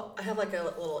things. So I have a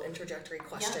little interjectory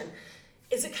question.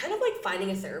 Yeah. Is it kind of like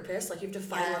finding a therapist? Like you have to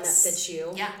find one that fits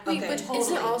you? Yeah. Wait, but totally.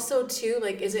 Is it also too,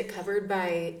 is it covered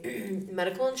by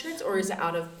medical insurance or is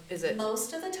it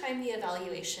Most of the time the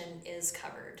evaluation is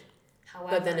covered.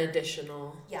 However, but then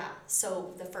additional. Yeah.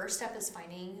 So the first step is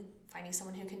finding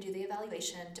someone who can do the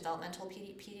evaluation. Developmental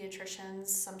pediatricians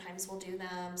sometimes will do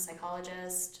them,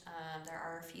 psychologists. There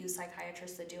are a few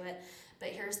psychiatrists that do it. But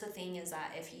here's the thing is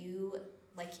that if you,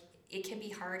 it can be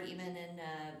hard even in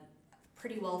a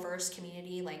pretty well-versed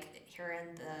community like here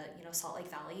in the, Salt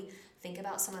Lake Valley. Think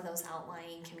about some of those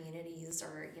outlying communities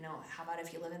or, how about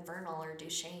if you live in Vernal or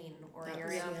Duchesne or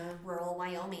you're in rural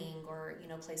Wyoming or,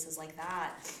 places like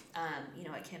that.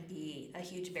 It can be a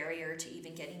huge barrier to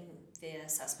even getting the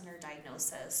assessment or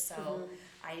diagnosis. So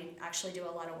I actually do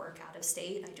a lot of work out of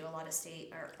state. I do a lot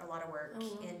of work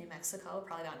in New Mexico,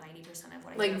 probably about 90% of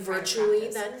what I do. Virtually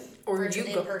then? Or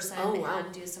virtually in person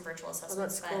and do some virtual assessments. Oh,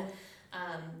 that's cool.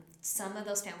 Some of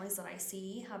those families that I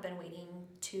see have been waiting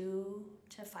 2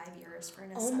 to 5 years for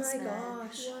an assessment. Oh my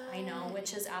gosh. What? I know,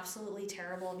 which is absolutely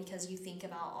terrible because you think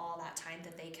about all that time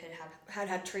that they could have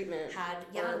had treatment.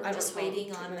 We're just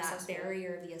waiting on that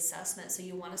barrier of the assessment. So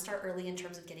you want to start early in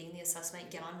terms of getting the assessment,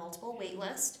 get on multiple wait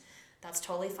list. That's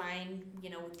totally fine.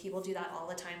 People do that all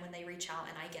the time when they reach out,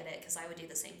 and I get it because I would do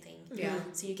the same thing. Yeah.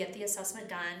 So you get the assessment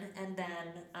done, and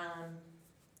then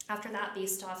after that,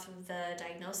 based off of the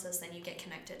diagnosis, then you get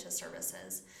connected to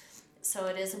services. So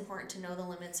it is important to know the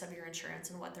limits of your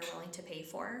insurance and what they're willing to pay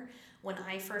for. When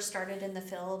I first started in the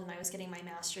field and I was getting my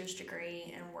master's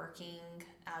degree and working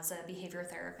as a behavior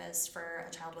therapist for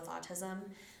a child with autism,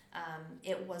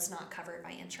 it was not covered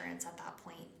by insurance at that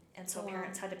point. And so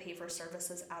parents had to pay for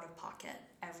services out of pocket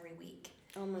every week.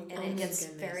 Oh my goodness. And it gets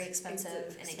very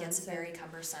expensive and it gets very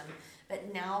cumbersome.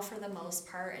 But now, for the most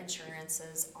part,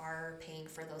 insurances are paying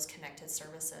for those connected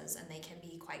services, and they can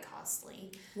be quite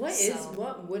costly.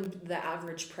 What would the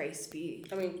average price be?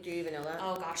 I mean, do you even know that?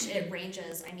 Oh gosh, it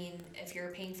ranges. I mean, if you're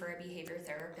paying for a behavior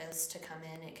therapist to come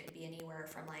in, it could be anywhere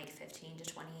from like $15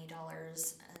 to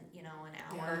 $20,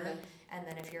 an hour. Okay. And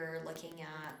then if you're looking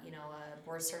at, a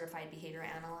board certified behavior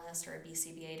analyst or a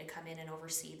BCBA to come in and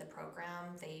oversee the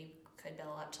program, they could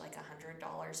bill up to like $100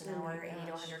 an hour, $80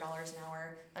 to $100 an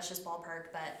hour. That's just ballpark.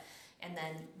 And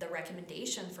then the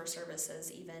recommendation for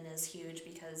services even is huge,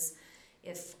 because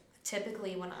if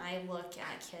typically when I look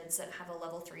at kids that have a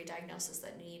level 3 diagnosis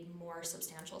that need more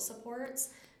substantial supports,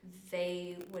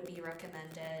 they would be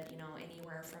recommended,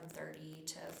 anywhere from 30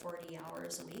 to 40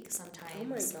 hours a week sometimes. Oh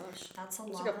my gosh. That's a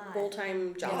it's lot. Like a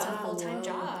full-time job. It's a full-time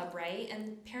job, right?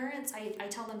 And parents, I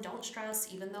tell them, don't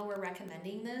stress, even though we're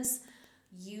recommending this,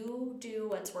 you do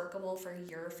what's workable for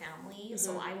your family. Mm-hmm.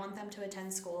 So I want them to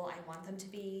attend school. I want them to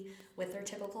be with their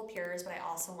typical peers, but I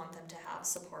also want them to have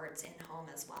supports in home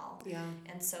as well. Yeah.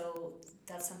 And so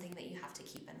that's something that you have to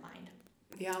keep in mind.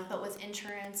 Yeah. But with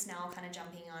insurance now kind of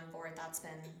jumping on board, that's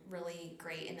been really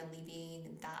great in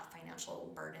alleviating that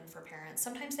financial burden for parents.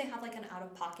 Sometimes they have like an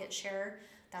out-of-pocket share.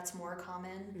 That's more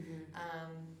common. Mm-hmm.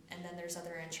 And then there's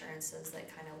other insurances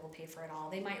that kind of will pay for it all.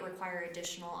 They might require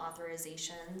additional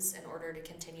authorizations in order to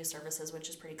continue services, which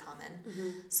is pretty common. Mm-hmm.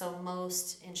 So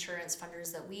most insurance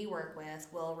funders that we work with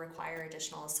will require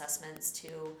additional assessments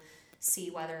to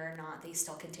see whether or not they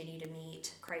still continue to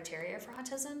meet criteria for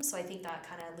autism. So I think that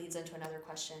kind of leads into another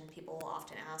question people will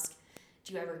often ask: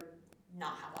 do you ever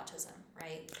not have autism,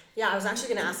 right? Yeah, I was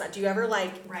actually going to ask that. Do you ever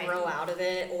grow out of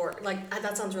it, or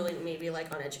that sounds really maybe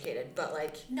uneducated,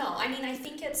 but No, I mean, I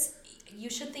think you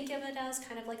should think of it as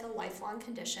kind of like a lifelong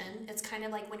condition. It's kind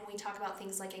of like when we talk about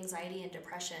things like anxiety and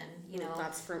depression,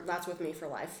 That's with me for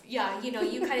life. Yeah,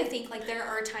 you kind of think there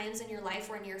are times in your life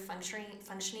when you're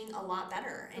functioning a lot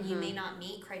better, and you may not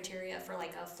meet criteria for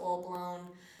a full-blown,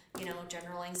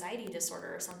 general anxiety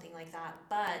disorder or something like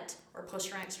that, or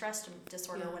post-traumatic stress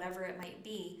disorder, whatever it might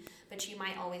be, but you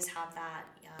might always have that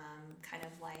kind of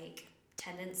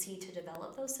tendency to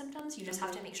develop those symptoms. You just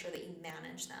have to make sure that you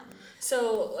manage them.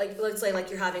 So let's say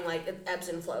you're having ebbs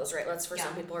and flows, right? That's for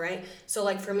some people, right?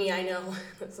 So for me, I know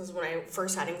this is when I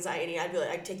first had anxiety.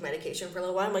 I'd take medication for a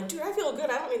little while. I'm like, dude, I feel good.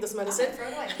 I don't need this medicine. Throw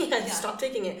it away. Stop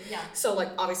taking it. Yeah. So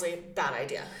obviously bad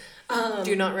idea.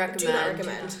 Do not recommend. Do not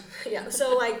recommend. Yeah.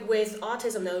 So with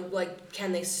autism though,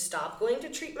 can they stop going to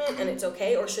treatment and it's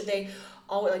okay, or should they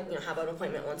always have an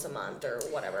appointment once a month or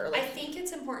whatever? I think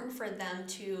it's important for them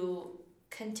to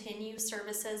continue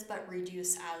services but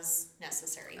reduce as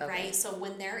necessary, right? So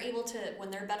when they're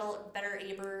better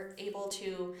able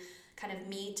to kind of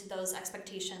meet those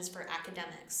expectations for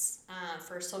academics,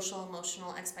 for social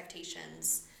emotional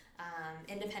expectations,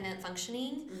 independent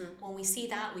functioning, when we see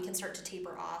that, we can start to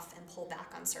taper off and pull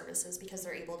back on services because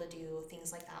they're able to do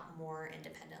things like that more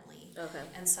independently. Okay.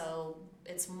 And so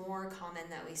it's more common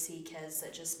that we see kids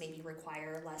that just maybe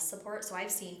require less support. So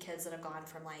I've seen kids that have gone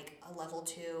from a level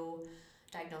 2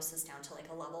 diagnosis down to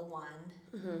a level 1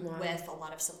 with a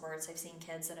lot of supports. I've seen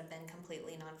kids that have been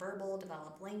completely nonverbal,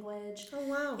 develop language. Oh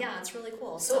wow. Yeah, it's really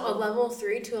cool. So a level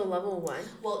 3 to a level 1?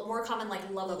 Well, more common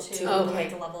level 2,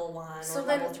 okay. Level 1 so or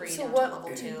level 3 down to level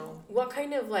 2. What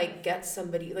kind of gets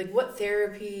somebody, what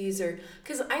therapies, or,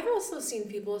 because I've also seen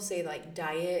people say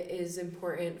diet is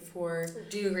important for.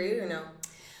 Do you agree or no?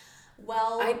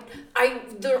 Well, I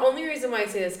the only reason why I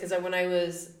say this because when I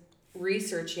was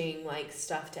researching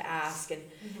stuff to ask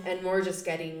and more just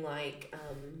getting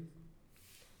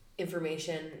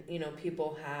information,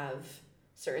 people have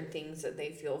certain things that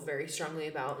they feel very strongly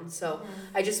about, and so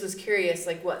I just was curious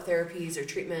what therapies or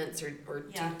treatments or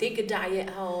do you think a diet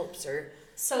helps, or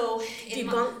so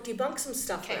debunk some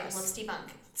stuff for us. Let's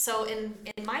debunk. So in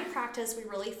my practice, we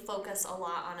really focus a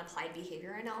lot on applied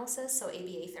behavior analysis, so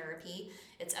ABA therapy.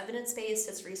 It's evidence-based,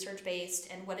 it's research-based,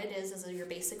 and what it is you're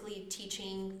basically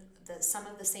teaching some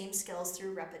of the same skills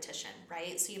through repetition,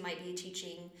 right? So you might be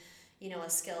teaching, a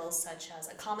skill such as,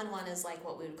 a common one is like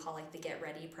what we would call like the get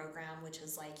ready program, which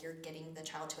is like you're getting the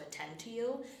child to attend to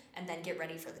you and then get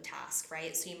ready for the task,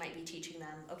 right? So you might be teaching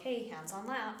them, okay, hands on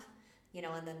lap,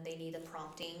 and then they need a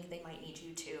prompting. They might need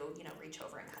you to, reach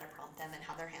over and kind of prompt them and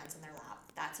have their hands in their lap.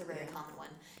 That's a really common one.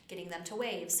 Getting them to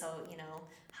wave. So,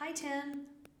 hi, Tim,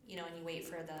 and you wait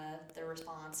for the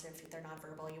response. If they're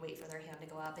nonverbal, you wait for their hand to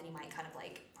go up and you might kind of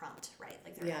like prompt, right?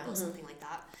 Like their elbow, something like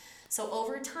that. So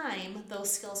over time,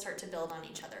 those skills start to build on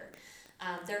each other.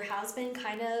 There has been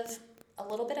kind of a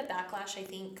little bit of backlash, I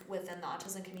think, within the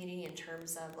autism community in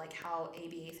terms of like how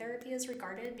ABA therapy is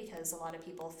regarded, because a lot of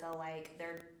people feel like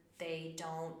they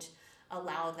don't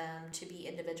allow them to be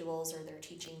individuals, or they're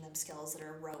teaching them skills that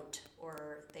are rote,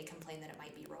 or they complain that it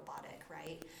might be robotic,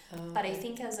 right? But I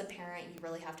think as a parent, you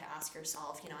really have to ask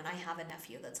yourself, and I have a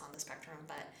nephew that's on the spectrum,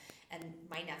 and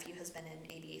my nephew has been in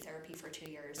ABA therapy for 2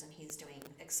 years, and he's doing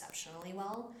exceptionally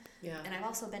well. Yeah. And I've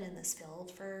also been in this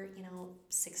field for,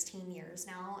 16 years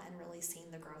now, and really seen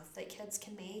the growth that kids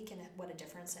can make and what a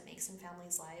difference it makes in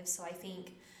families' lives. So I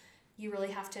think you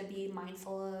really have to be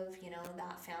mindful of,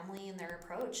 that family and their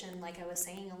approach. And like I was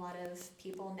saying, a lot of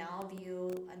people now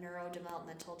view a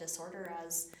neurodevelopmental disorder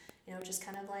as, just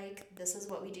kind of like, this is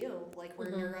what we do. Like,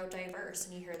 we're neurodiverse,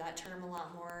 and you hear that term a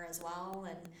lot more as well.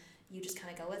 And you just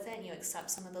kind of go with it and you accept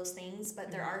some of those things.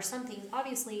 But there are some things,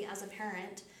 obviously, as a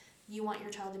parent, you want your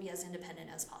child to be as independent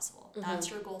as possible. That's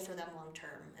your goal for them long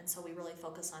term. And so we really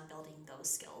focus on building those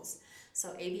skills. So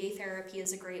ABA therapy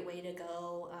is a great way to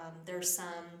go. There's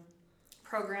some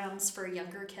programs for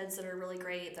younger kids that are really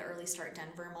great. The Early Start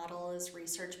Denver model is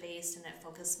research-based, and it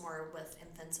focuses more with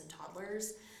infants and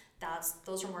toddlers.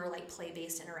 Those are more like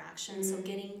play-based interactions. So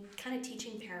kind of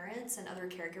teaching parents and other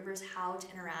caregivers how to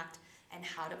interact and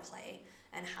how to play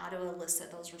and how to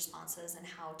elicit those responses and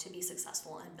how to be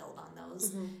successful and build on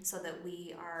those, so that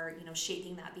we are,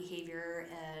 shaping that behavior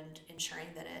and ensuring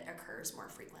that it occurs more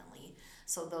frequently.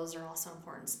 So those are also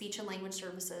important. Speech and language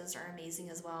services are amazing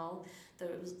as well.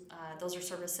 Those are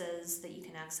services that you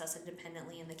can access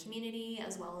independently in the community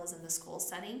as well as in the school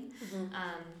setting.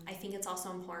 I think it's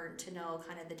also important to know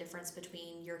kind of the difference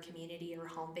between your community or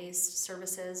home-based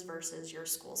services versus your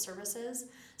school services.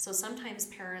 So sometimes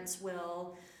parents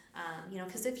will,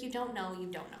 because if you don't know, you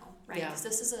don't know, right? Because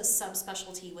this is a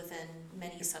subspecialty within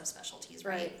many subspecialties,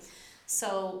 right?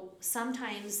 So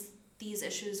sometimes these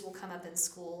issues will come up in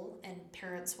school and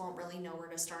parents won't really know where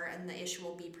to start, and the issue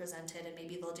will be presented, and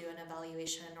maybe they'll do an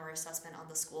evaluation or assessment on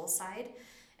the school side,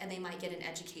 and they might get an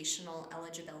educational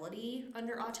eligibility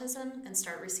under autism and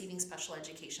start receiving special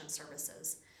education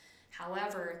services.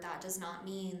 However, that does not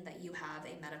mean that you have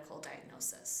a medical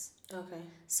diagnosis. Okay.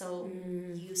 So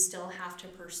you still have to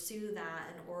pursue that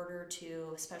in order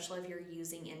to, especially if you're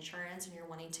using insurance and you're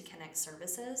wanting to connect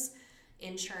services,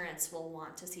 insurance will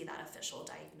want to see that official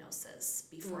diagnosis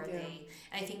before they,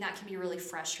 and I think that can be really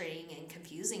frustrating and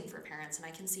confusing for parents, and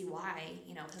I can see why,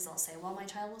 because they'll say, well, my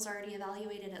child was already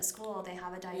evaluated at school, they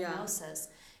have a diagnosis,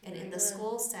 and in the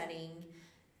school setting,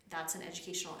 that's an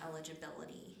educational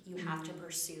eligibility. You have to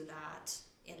pursue that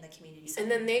in the community setting.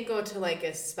 And then they go to like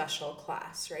a special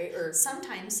class, right? Or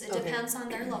sometimes it depends on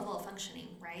their level of functioning,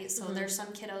 right? So there's some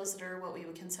kiddos that are what we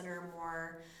would consider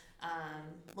more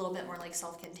a little bit more like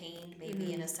self-contained,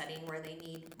 maybe in a setting where they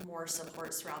need more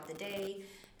supports throughout the day,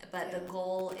 but the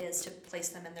goal is to place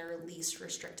them in their least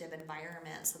restrictive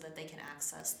environment so that they can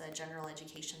access the general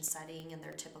education setting and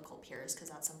their typical peers, because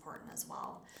that's important as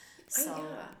well. So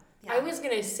I was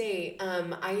gonna say,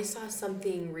 I saw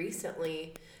something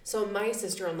recently. So my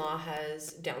sister-in-law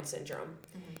has Down syndrome,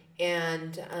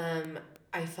 and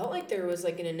I felt like there was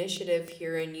like an initiative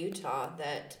here in Utah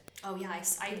that. Oh yeah,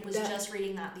 I was just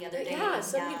reading that the other day. Yeah,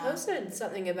 somebody posted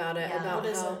something about it, about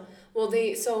how,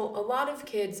 so a lot of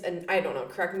kids, and I don't know,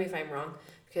 correct me if I'm wrong,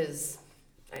 because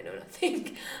I know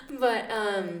nothing, but,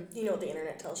 you know what the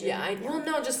internet tells you. Yeah, well,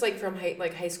 no, just like from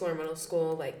high school or middle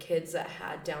school, like kids that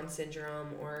had Down syndrome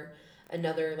or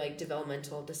another like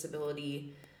developmental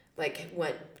disability, like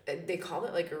they call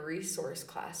it like a resource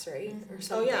class, right? Or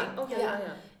something. Oh yeah.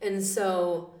 And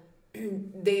so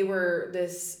they were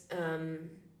this,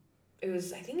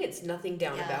 I think it's Nothing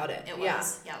Down About It. It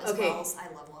was. Yeah, it was Wells.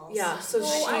 I love Wells. Yeah, so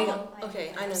I know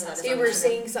that. They were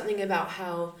saying something about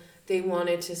how they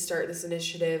wanted to start this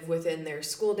initiative within their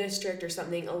school district or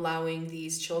something, allowing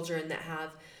these children that have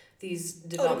these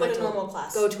developmental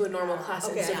go to a normal class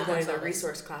instead of going to the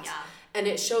resource class. And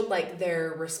it showed, like,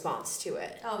 their response to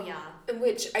it. Oh, yeah. In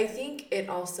which I think it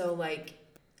also, like,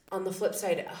 on the flip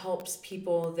side, it helps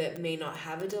people that may not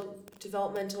have a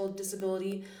developmental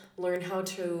disability learn how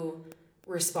to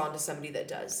respond to somebody that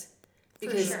does.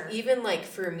 Because for sure. even, like,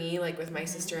 for me, like, with my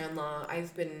sister-in-law,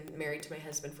 I've been married to my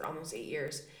husband for almost 8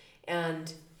 years.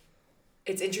 And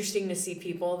it's interesting to see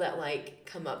people that, like,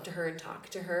 come up to her and talk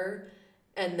to her.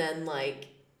 And then, like,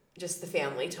 just the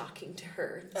family talking to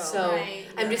her. Oh, so right,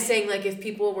 I'm just saying, like, if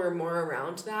people were more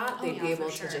around that, they'd be able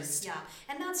to just... Yeah,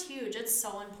 and that's huge. It's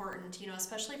so important, you know,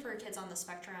 especially for kids on the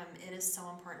spectrum, it is so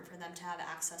important for them to have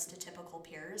access to typical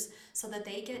peers so that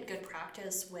they get good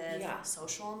practice with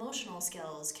social emotional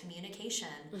skills, communication.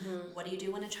 What do you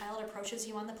do when a child approaches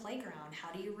you on the playground?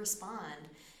 How do you respond?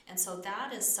 And so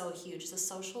that is so huge, the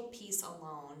social piece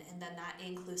alone, and then that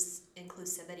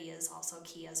inclusivity is also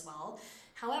key as well.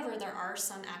 However, there are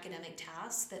some academic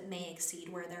tasks that may exceed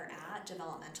where they're at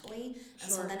developmentally,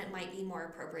 and so then it might be more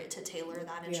appropriate to tailor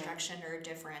that instruction or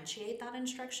differentiate that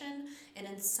instruction, and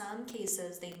in some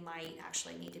cases, they might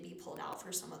actually need to be pulled out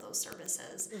for some of those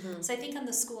services. So I think on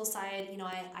the school side, you know,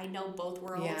 I know both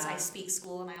worlds. I speak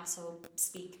school, and I also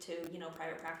speak to, you know,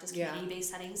 private practice, community-based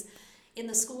settings. In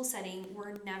the school setting,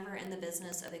 we're never in the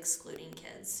business of excluding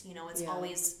kids. You know, it's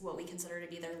always what we consider to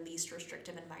be their least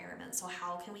restrictive environment. So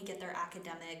how can we get their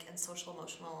academic and social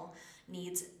emotional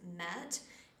needs met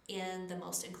in the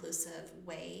most inclusive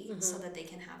way so that they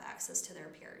can have access to their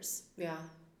peers? Yeah.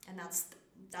 And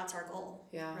that's our goal,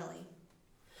 really.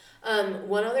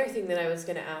 One other thing that I was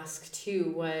going to ask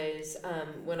too was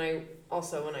when I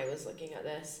was looking at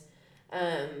this,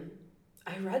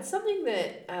 I read something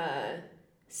that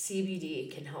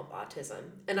CBD can help autism,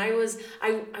 and I was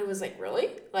like,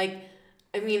 really? Like,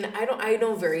 I mean, I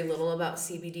know very little about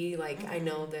CBD. Like, I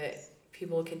know that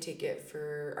people can take it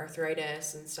for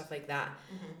arthritis and stuff like that,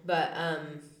 but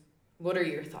what are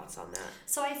your thoughts on that?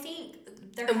 So I think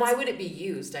why would it be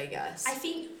used, I guess? I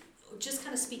think, just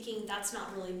kind of speaking, that's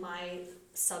not really my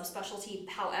subspecialty.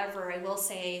 However, I will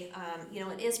say, you know,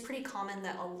 it is pretty common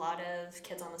that a lot of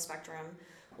kids on the spectrum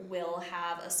will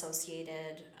have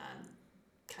associated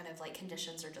kind of like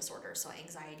conditions or disorders, so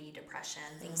anxiety, depression,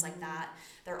 things like that.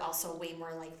 They're also way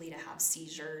more likely to have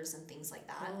seizures and things like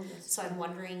that. So I'm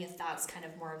wondering if that's kind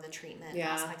of more of the treatment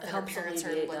aspect that our parents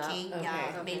are looking.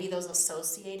 Maybe those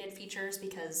associated features,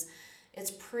 because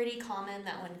it's pretty common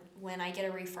that when I get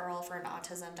a referral for an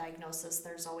autism diagnosis,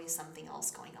 there's always something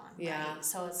else going on. Right?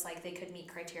 So it's like they could meet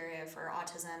criteria for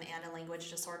autism and a language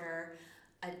disorder.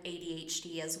 An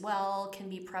ADHD as well can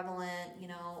be prevalent, you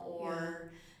know,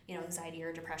 or you know, anxiety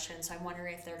or depression. So I'm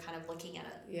wondering if they're kind of looking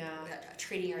at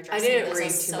treating or addressing. I didn't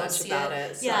read too much about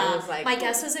it. So I was like, my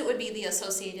guess is it would be the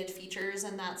associated features,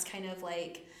 and that's kind of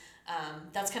like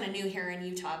that's kind of new here in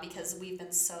Utah because we've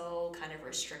been so kind of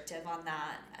restrictive on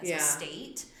that as a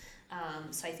state.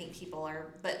 So I think people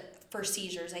are, but for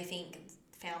seizures, I think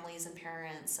families and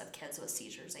parents of kids with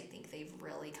seizures, I think they've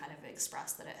really kind of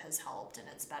expressed that it has helped and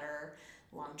it's better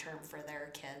long term for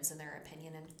their kids in their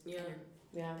opinion, and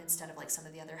instead of like some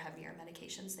of the other heavier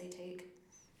medications they take.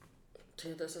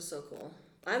 Dude, this is so cool.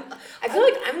 I feel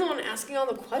like I'm the one asking all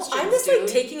the questions. I'm just like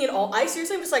taking it all. I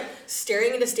seriously am just like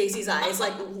staring into Stacey's eyes,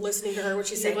 like listening to her what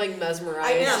she's saying. Like mesmerized.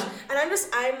 I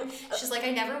am, and She's like,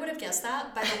 I never would have guessed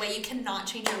that. By the way, you cannot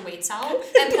change your weights out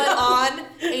and put on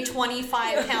a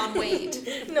 25-pound weight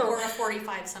or a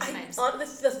 45 sometimes.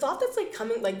 The thought that's like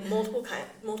coming like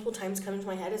multiple times coming to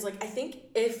my head is like, I think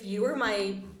if you were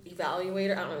my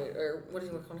evaluator, I don't know, or what do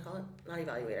you want to call it? Not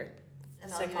evaluator.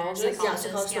 Psychologist.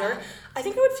 I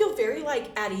think I would feel very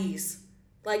like at ease.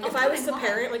 Like if I was the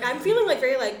parent, like I'm feeling like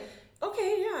very like,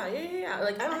 okay, yeah.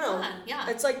 Like I don't know.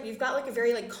 Yeah. It's like you've got like a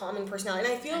very like calming personality.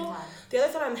 And I feel the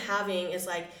other thought I'm having is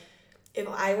like if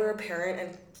I were a parent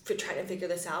and trying to figure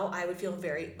this out, I would feel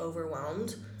very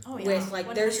overwhelmed. With like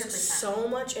 100%. There's so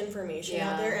much information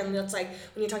out there, and it's like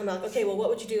when you're talking about like, okay, well, what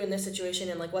would you do in this situation,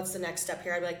 and like what's the next step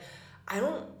here? I'd be like, I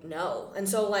don't know. And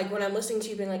so like when I'm listening to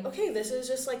you being like, okay, this is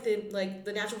just like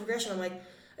the natural progression, I'm like,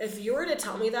 if you were to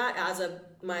tell me that as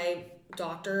my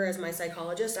doctor, as my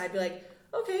psychologist, I'd be like,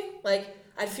 okay, like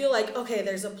I'd feel like, okay,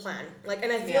 there's a plan. Like,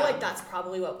 and I feel like that's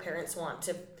probably what parents want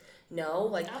to know.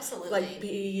 Like, absolutely. Like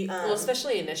be well,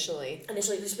 especially initially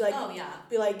just be like,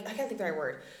 be like, I can't think of the right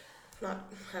word. I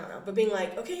don't know, but being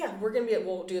like, okay,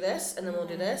 we'll do this, and then we'll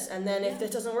do this, and then if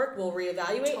this doesn't work, we'll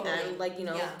reevaluate and like,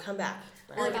 come back.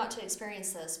 Well, I got to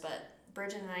experience this, but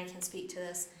Bridget and I can speak to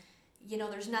this. You know,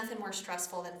 there's nothing more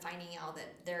stressful than finding out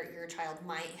that your child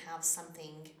might have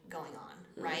something going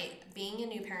on, right? Being a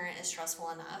new parent is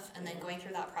stressful enough, and then going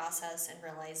through that process and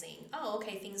realizing, oh,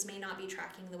 okay, things may not be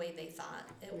tracking the way they thought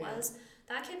it was.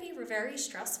 that can be very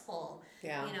stressful.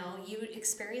 Yeah. You know, you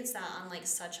experience that on like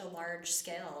such a large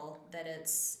scale that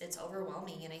it's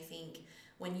overwhelming. And I think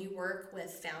when you work with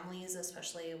families,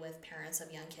 especially with parents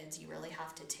of young kids, you really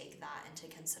have to take that into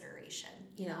consideration,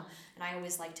 you know? And I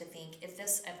always like to think, if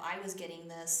I was getting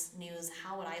this news,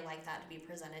 how would I like that to be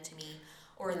presented to me?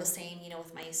 Or the same, you know,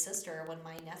 with my sister, when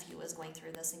my nephew was going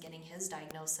through this and getting his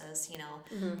diagnosis, you know,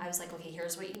 I was like, okay,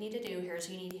 here's what you need to do. Here's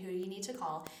who you need to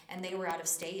call. And they were out of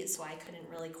state, so I couldn't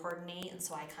really coordinate. And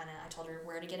so I told her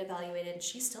where to get evaluated.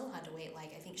 She still had to wait,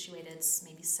 like, I think she waited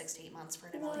maybe 6 to 8 months for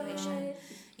an evaluation,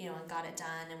 you know, and got it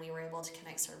done. And we were able to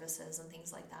connect services and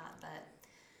things like that. But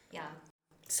yeah.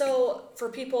 So for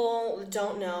people that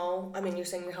don't know, I mean, you're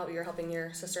saying you're helping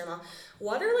your sister-in-law.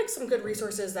 What are like some good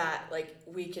resources that like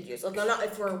we could use? Like, not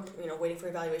if we're, you know, waiting for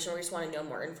evaluation or we just want to know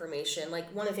more information.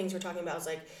 Like one of the things we're talking about is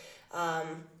like,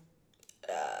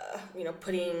 you know,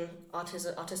 putting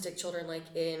autistic children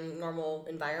like in normal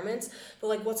environments. But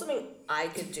like, what's something I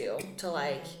could do to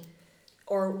like,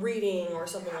 or reading or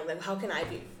something like that? How can I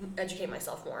educate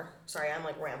myself more? Sorry, I'm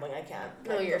like rambling. I can't.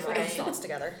 No, you're put fine. my thoughts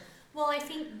together. Well, I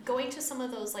think going to some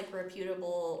of those like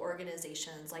reputable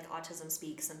organizations like Autism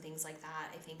Speaks and things like that,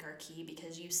 I think are key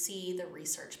because you see the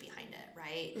research behind it,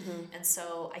 right? And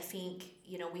so I think,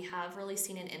 you know, we have really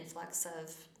seen an influx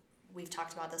of, we've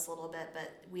talked about this a little bit,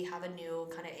 but we have a new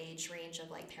kind of age range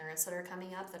of like parents that are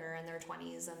coming up that are in their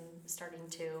 20s and starting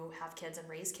to have kids and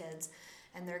raise kids.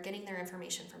 And they're getting their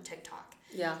information from TikTok.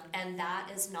 Yeah. And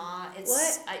that is not,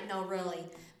 no, really.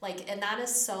 Like, and that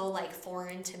is so like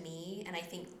foreign to me. And I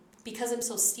think because I'm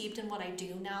so steeped in what I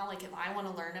do now, like if I want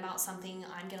to learn about something,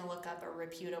 I'm going to look up a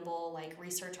reputable like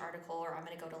research article, or I'm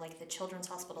going to go to like the Children's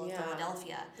Hospital in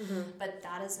Philadelphia. But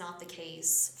that is not the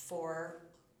case for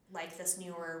like this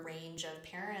newer range of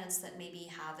parents that maybe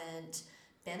haven't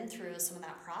been through some of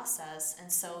that process.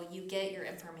 And so you get your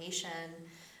information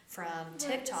from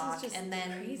TikTok, and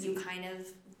then crazy. You kind of,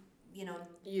 you know,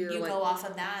 you like, go off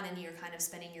of that and you're kind of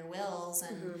spinning your wheels.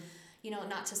 And you know,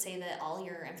 not to say that all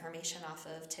your information off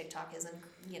of TikTok isn't,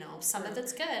 you know, some of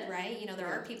it's good, right? You know, there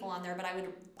are people on there, but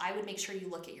I would make sure you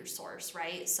look at your source,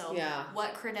 right? So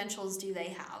what credentials do they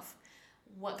have?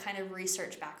 What kind of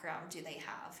research background do they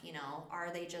have? You know,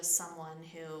 are they just someone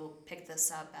who picked this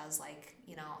up as like,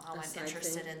 you know, oh, I'm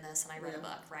interested in this and I read a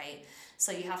book, right?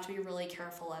 So you have to be really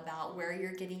careful about where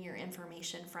you're getting your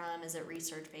information from. Is it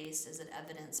research-based? Is it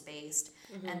evidence-based?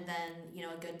 And then, you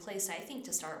know, a good place, I think,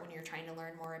 to start when you're trying to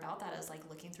learn more about that is like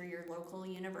looking through your local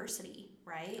university,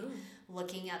 right?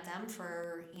 Looking at them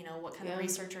for, you know, what kind of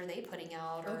research are they putting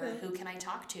out, or who can I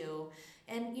talk to?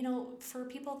 And, you know, for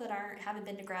people that haven't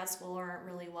been to grad school or aren't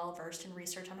really well versed in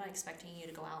research, I'm not expecting you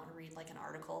to go out and read like an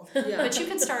article. But you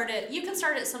can start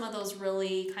at some of those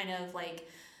really kind of like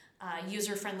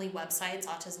user-friendly websites,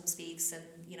 Autism Speaks and,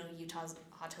 you know, Utah's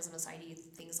Autism Society,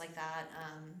 things like that,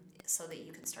 so that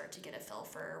you can start to get a feel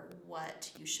for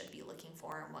what you should be looking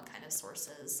for and what kind of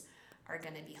sources are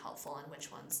going to be helpful and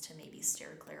which ones to maybe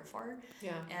steer clear for.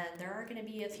 And there are going to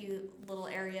be a few little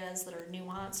areas that are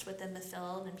nuanced within the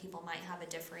field, and people might have a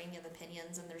differing of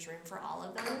opinions, and there's room for all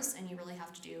of those, and you really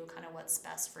have to do kind of what's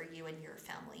best for you and your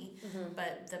family.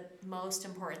 But the most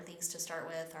important things to start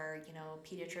with are, you know,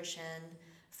 pediatrician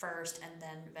first, and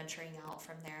then venturing out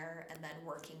from there, and then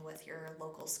working with your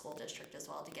local school district as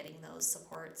well to getting those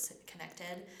supports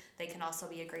connected. They can also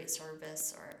be a great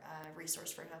service or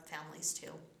resource for families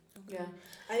too. Yeah,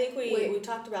 I think we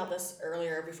talked about this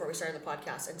earlier before we started the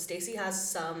podcast, and Stacey has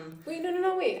some. Wait,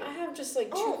 no, wait. I have just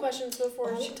like two questions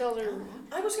before she tells her.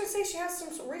 I was gonna say she has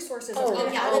some resources. We'll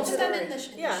put them in the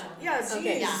show. Yeah,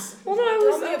 okay. Yeah. Well, no, I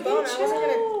was throw me a bone. I wasn't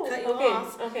gonna cut you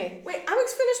off. Okay. Wait, I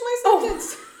was finished my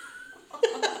sentence.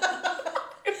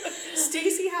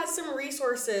 Stacey has some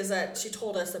resources that she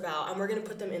told us about, and we're going to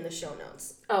put them in the show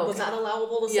notes. Oh, okay. Was that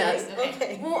allowable to say? Yes.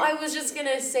 Okay. Well, I was just going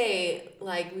to say,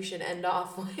 like, we should end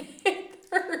off with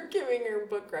her giving her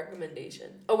book recommendation.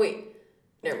 Oh, wait.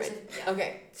 Never mind. Yeah.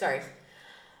 Okay. Sorry.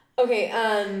 Okay.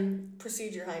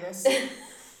 Proceed, Your Highness.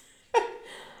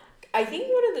 I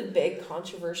think one of the big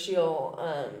controversial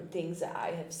things that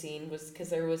I have seen was because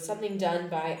there was something done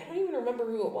by, I don't even remember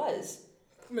who it was.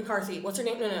 McCarthy. What's her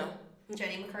name? No.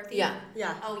 Jenny McCarthy? Yeah.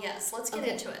 Oh, yes. Let's get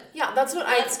into it. Yeah, that's what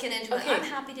Let's get into it. I'm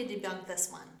happy to debunk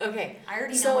this one. Okay. I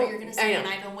already know what you're going to say, and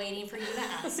I've been waiting for you to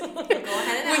ask. Go ahead and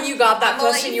ask. When you got that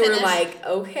question, you were like,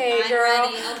 okay, girl.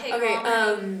 I'm ready. Okay,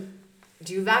 girl.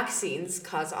 Do vaccines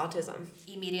cause autism?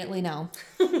 Immediately no.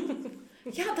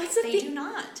 Yeah, that's the thing. They do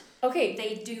not. Okay.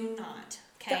 They do not.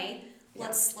 Okay?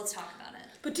 Let's talk about it.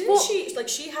 But didn't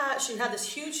she had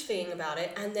this huge thing about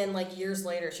it, and then like years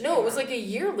later it was like a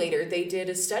year later they did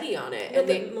a study on it,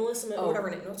 and whatever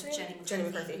her name, what's her name? Jenny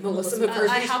McCarthy. Melissa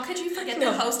McCarthy. How could you forget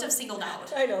the host of Singled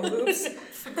Out? I know. Oops.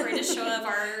 Greatest show of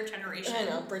our generation. I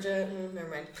know. Bridget. Never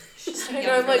mind. I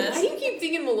know. I'm like, why do you keep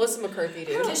thinking Melissa McCarthy,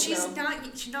 dude? Because she's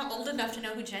not old enough to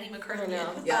know who Jenny McCarthy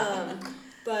is. Yeah.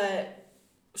 But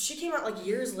she came out like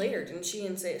years later, didn't she?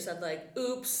 And said like,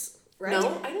 "Oops." Right?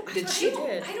 No, I don't. Did she?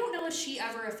 I don't know if she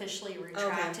ever officially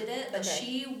retracted it, but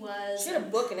she had a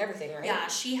book and everything, right? Yeah,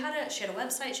 she had a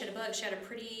website, she had a book, she had a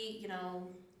pretty,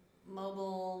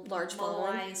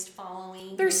 mobilized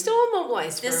following. There's still a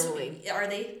mobilized following. Are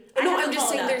they? No, I'm just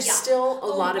saying there's still a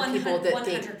lot of people that 100%,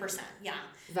 think 100%, yeah.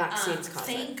 Vaccines cause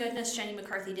it. Thank goodness Jenny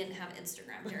McCarthy didn't have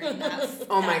Instagram during that.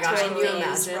 Oh my gosh, can you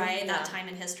imagine? Right, that time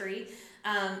in history.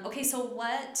 Okay,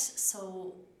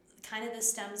 so kind of this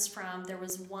stems from, there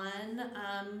was one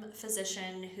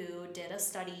physician who did a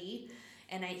study,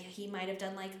 and he might have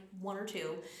done like one or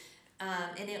two,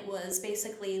 and it was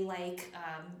basically like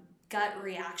gut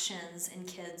reactions in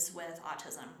kids with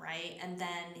autism, right? And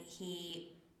then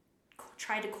he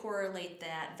tried to correlate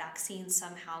that vaccines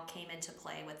somehow came into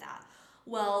play with that.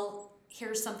 Well,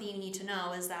 here's something you need to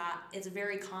know is that it's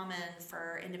very common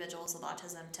for individuals with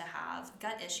autism to have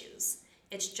gut issues.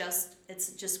 It's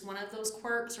just one of those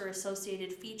quirks or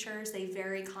associated features. They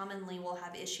very commonly will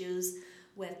have issues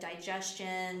with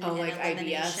digestion and like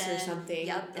elimination. IBS or something.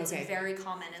 Yep, it's very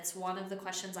common. It's one of the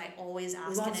questions I always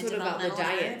ask in a developmental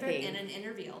in an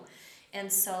interview. And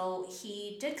so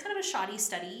he did kind of a shoddy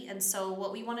study. And so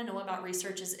what we want to know about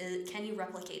research is can you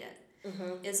replicate it?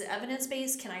 Mm-hmm. Is it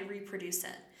evidence-based? Can I reproduce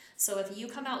it? So if you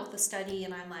come out with a study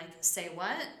and I'm like, say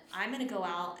what? I'm going to go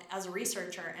out as a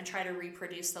researcher and try to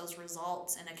reproduce those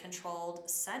results in a controlled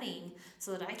setting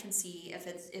so that I can see if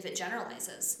it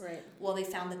generalizes. Right. Well, they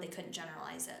found that they couldn't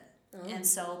generalize it. Oh. And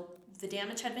so the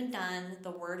damage had been done,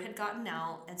 the word had gotten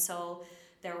out, and so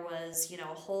there was, a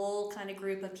whole kind of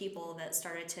group of people that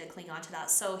started to cling on to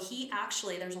that. So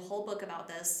there's a whole book about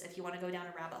this if you want to go down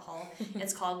a rabbit hole.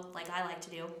 It's called, like I like to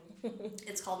do,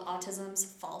 it's called Autism's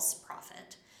False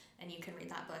Prophet. And you can read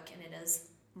that book, and it is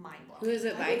mind-blowing. Who is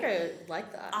it by? I think I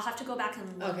like that. I'll have to go back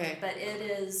and look, but it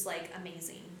is, like,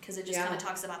 amazing, because it just kind of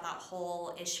talks about that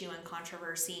whole issue and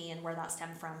controversy and where that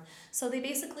stemmed from. So he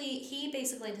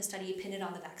basically in his study pinned it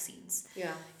on the vaccines.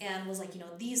 Yeah. And was like,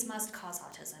 these must cause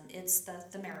autism. It's the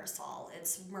thimerosal,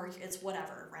 it's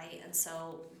whatever, right? And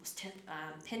so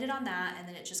pinned it on that, and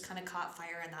then it just kind of caught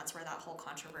fire, and that's where that whole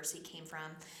controversy came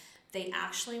from. They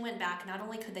actually went back. Not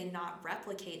only could they not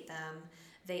replicate them,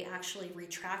 they actually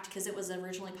retract, because it was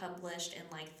originally published in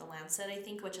like the Lancet, I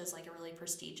think, which is like a really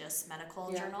prestigious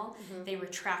medical journal. Mm-hmm. They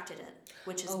retracted it,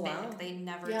 which is big. Wow. They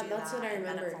never do that in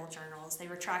medical journals. They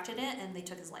retracted it and they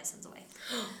took his license away.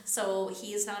 So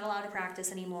he is not allowed to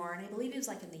practice anymore, and I believe he was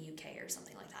like in the UK or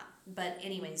something like that. But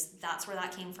anyways, that's where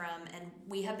that came from, and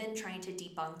we have been trying to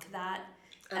debunk that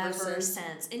ever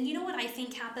since. And you know what I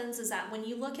think happens is that when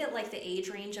you look at like the age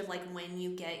range of like when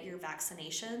you get your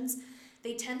vaccinations,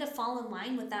 they tend to fall in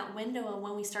line with that window of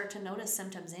when we start to notice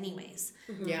symptoms anyways.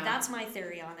 Mm-hmm. Yeah. That's my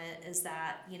theory on it, is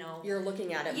that, you're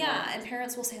looking at it more. And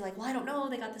parents will say like, well, I don't know,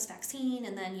 they got this vaccine,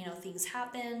 and then, things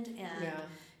happened, and,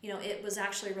 it was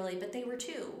actually really, but they were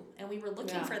too. And we were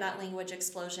looking for that language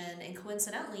explosion, and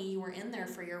coincidentally, you were in there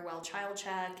for your well child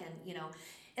check, and,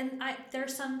 and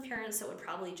there's some parents that would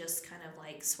probably just kind of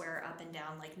like swear up and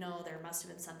down, like, no, there must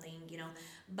have been something,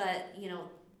 but,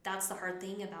 that's the hard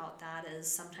thing about that,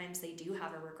 is sometimes they do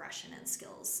have a regression in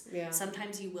skills. Yeah.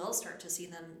 Sometimes you will start to see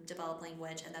them develop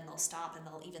language, and then they'll stop, and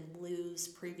they'll even lose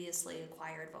previously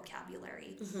acquired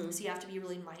vocabulary. Mm-hmm. So you have to be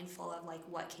really mindful of like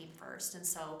what came first. And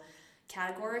so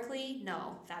categorically,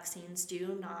 no, vaccines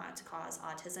do not cause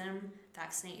autism.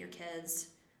 Vaccinate your kids.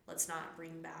 Let's not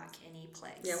bring back any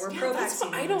plagues. Yeah, we're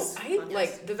pro-vaccine. I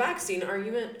like the vaccine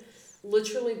argument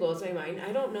literally blows my mind.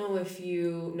 I don't know if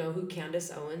you know who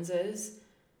Candace Owens is.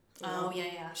 Oh,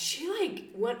 yeah.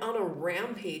 She, went on a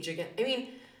rampage again. I mean,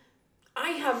 I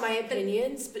have my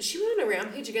opinions, but she went on a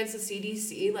rampage against the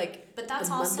CDC, But that's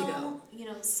a month ago.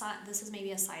 This is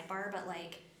maybe a sidebar, but,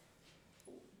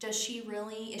 is she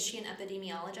an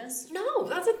epidemiologist? No,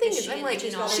 that's the thing.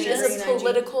 She is a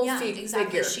political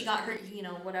figure. She got her,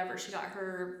 she got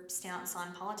her stance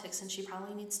on politics, and she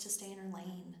probably needs to stay in her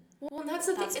lane. Well, that's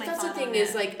the thing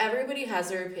is, everybody has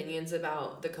their opinions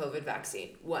about the COVID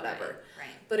vaccine, whatever. Right.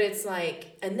 But it's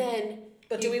and then...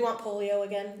 But do we want polio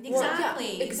again?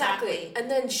 Exactly. Well, exactly. And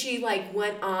then she,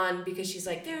 went on, because she's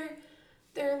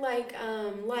they're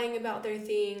lying about their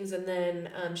things, and then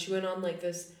she went on,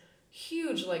 this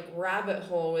huge, rabbit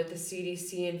hole with the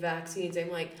CDC and vaccines.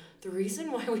 I'm like, the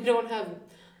reason why we don't have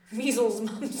measles,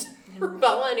 mumps,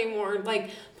 rubella anymore, like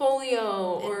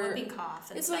polio or whooping cough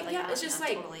and it's stuff like, that. it's just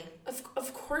like, totally.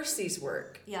 of course these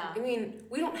work. Yeah. I mean,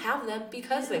 we don't have them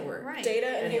because they work. Right. Data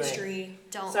and history.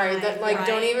 Don't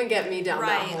even get me down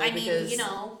that hole. I mean, you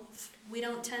know, we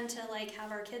don't tend to like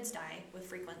have our kids die with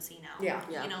frequency now.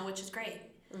 Yeah. You know, which is great.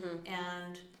 Mm-hmm.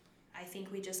 And I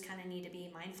think we just kind of need to be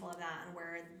mindful of that, and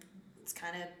where it's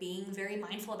kind of being very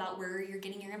mindful about where you're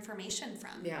getting your information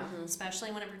from. Yeah. Mm-hmm.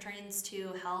 Especially when it pertains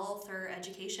to health or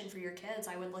education for your kids,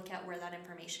 I would look at where that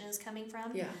information is coming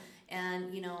from. Yeah.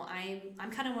 And, you know,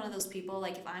 I'm kind of one of those people,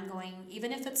 like, if I'm going,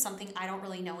 even if it's something I don't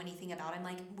really know anything about, I'm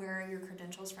like, where are your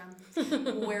credentials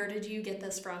from? Where did you get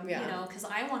this from? Yeah. You know, because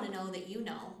I want to know that you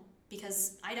know,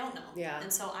 because I don't know. Yeah.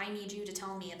 And so I need you to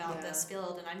tell me about this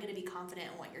field, and I'm going to be confident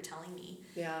in what you're telling me.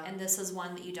 Yeah. And this is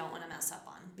one that you don't want to mess up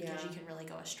on, because Yeah. you can really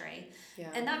go astray.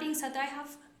 Yeah. And that being said,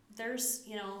 there's,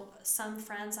 you know, some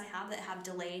friends I have that have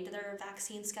delayed their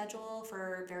vaccine schedule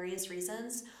for various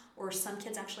reasons, or some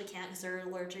kids actually can't because they're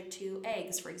allergic to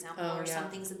eggs, for example, or some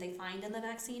things that they find in the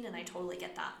vaccine, and I totally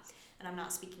get that. And I'm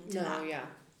not speaking to that. Yeah.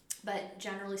 But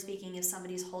generally speaking, if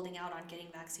somebody's holding out on getting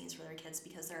vaccines for their kids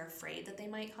because they're afraid that they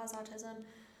might cause autism,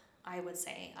 I would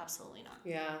say absolutely not.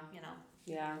 Yeah. You know?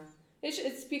 Yeah.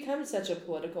 It's become such a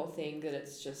political thing that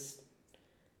it's just,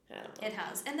 I don't know. It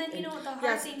has. And then, you know, the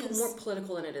hard thing is... more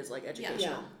political than it is, like, educational.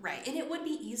 Yeah. Right. And it would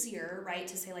be easier, right,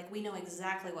 to say, like, we know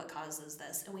exactly what causes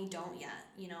this, and we don't yet,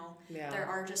 you know? Yeah. There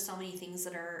are just so many things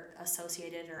that are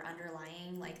associated or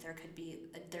underlying. Like,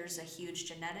 there's a huge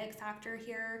genetic factor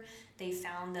here. They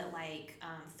found that, like,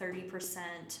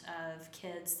 30% of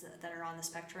kids that are on the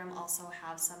spectrum also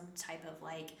have some type of,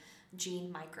 like,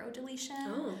 gene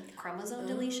microdeletion, chromosome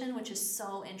deletion, which is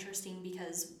so interesting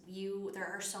because there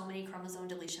are so many chromosome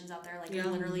deletions out there, like we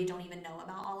literally don't even know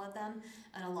about all of them,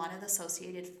 and a lot of the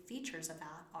associated features of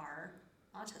that are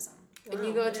autism. And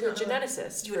you go to a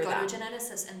geneticist. You would go to a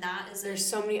geneticist, and that is there's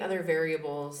so many other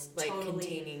variables like totally,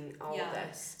 containing all of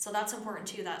this. So that's important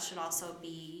too. That should also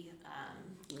be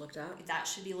looked at. That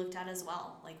should be looked at as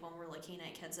well. Like when we're looking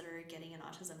at kids that are getting an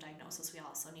autism diagnosis, we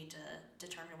also need to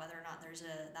determine whether or not there's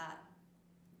that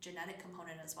genetic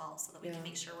component as well, so that we can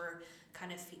make sure we're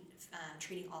kind of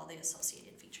treating all the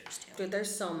associated features too. Dude,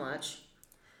 there's so much.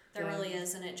 There really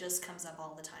is, and it just comes up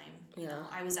all the time. You know,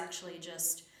 I was actually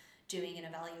just doing an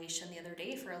evaluation the other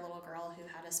day for a little girl who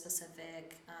had a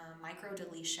specific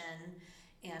microdeletion,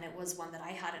 and it was one that I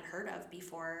hadn't heard of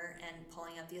before, and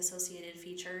pulling up the associated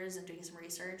features and doing some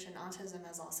research, and autism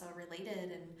is also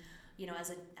related. And you know,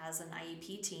 as an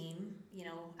IEP team, you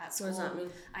know, at school, what does that mean?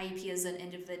 IEP is an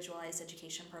individualized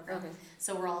education program. Okay.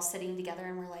 So we're all sitting together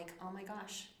and we're like, oh my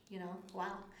gosh, you know,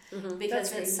 wow. Mm-hmm.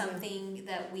 Because it's something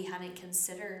that we hadn't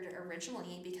considered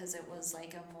originally, because it was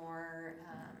like a more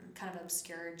kind of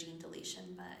obscure gene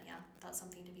deletion. But yeah, that's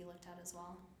something to be looked at as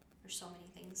well. There's so many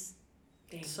things.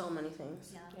 Dang. So many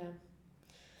things. Yeah.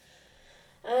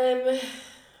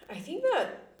 I think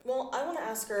that. Well, I want to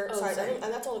ask her. Sorry,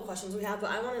 and that's all the questions we have.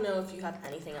 But I want to know if you have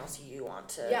anything else you want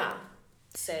to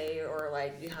say, or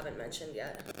like you haven't mentioned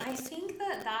yet. I think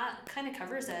that kind of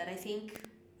covers it. I think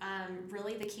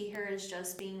really the key here is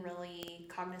just being really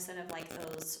cognizant of like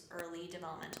those early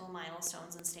developmental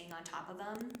milestones and staying on top of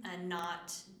them, and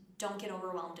don't get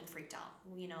overwhelmed and freaked out.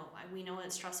 You know, we know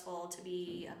it's stressful to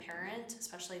be a parent,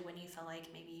 especially when you feel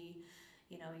like maybe,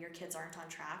 you know, your kids aren't on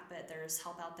track, but there's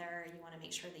help out there. You want to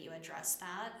make sure that you address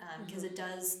that, because it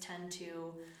does tend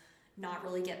to not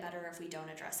really get better if we don't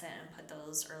address it and put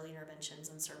those early interventions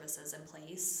and services in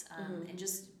place. And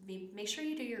just make sure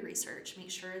you do your research. Make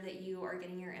sure that you are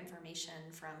getting your information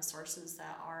from sources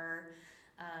that are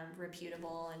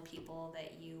reputable and people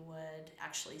that you would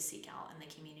actually seek out in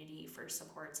the community for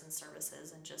supports and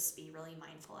services, and just be really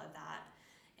mindful of that.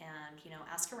 And, you know,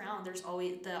 ask around. There's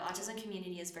always, the autism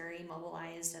community is very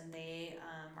mobilized, and they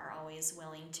are always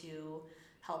willing to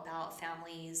help out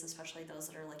families, especially those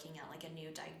that are looking at like a new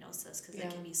diagnosis, because it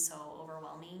can be so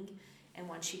overwhelming. And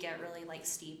once you get really like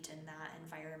steeped in that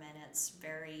environment, it's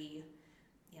very,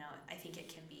 you know, I think it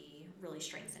can be really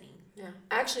strengthening. Yeah.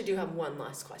 I actually do have one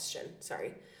last question.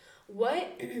 Sorry.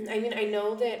 I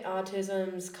know that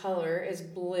autism's color is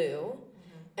blue,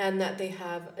 and that they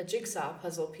have a jigsaw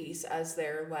puzzle piece as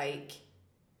their like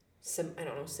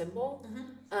symbol.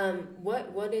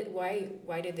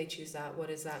 Why did they choose that? What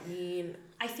does that mean?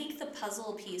 I think the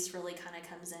puzzle piece really kind of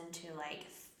comes into like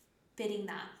fitting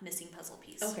that missing puzzle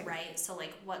piece, right? So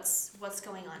like what's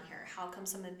going on here? How come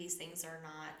some of these things are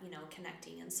not, you know,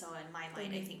 connecting? And so in my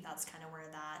mind, I think that's kind of where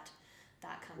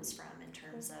that comes from in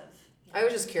terms of, you know, I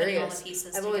was just curious. all the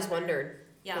pieces I've always wondered.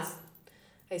 Yeah.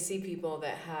 I see people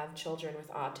that have children with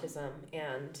autism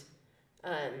and,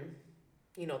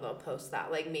 you know, they'll post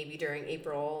that like maybe during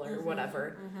April or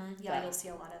whatever. Yeah, you'll see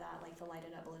a lot of that, like the Light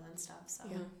It Up Blue and stuff. So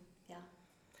yeah.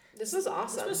 This was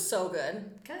awesome. This was so good.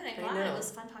 Good. I'm glad. It was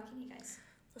fun talking to you guys.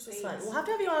 This was fun. We'll have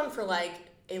to have you on for like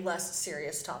a less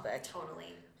serious topic.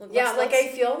 Totally.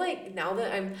 I feel like now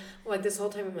that I'm like this whole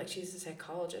time I'm like she's a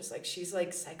psychologist, like she's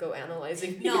like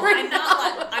psychoanalyzing me. No, right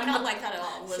I'm not like that at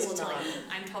all. Liz will tell you.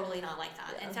 I'm totally not like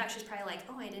that. Yeah. In fact, she's probably like,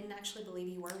 oh, I didn't actually believe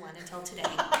you were one until today.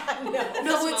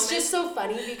 No, it's just so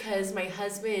funny because my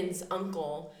husband's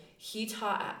uncle, he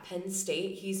taught at Penn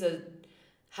State.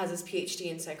 Has his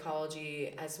PhD in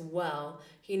psychology as well.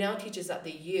 He now teaches at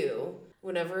the U.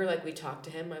 Whenever like we talk to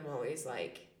him, I'm always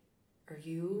like, are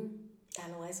you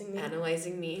analyzing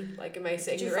me? Like, am I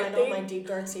saying the right thing? Did you find all my deep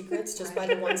dark secrets just by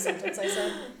the one sentence I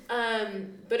said?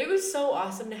 But it was so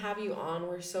awesome to have you on.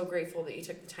 We're so grateful that you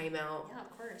took the time out. Yeah, of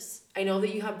course. I know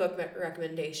that you have book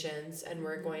recommendations, and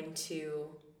we're going to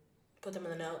put them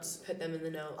in the notes.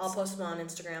 I'll post them on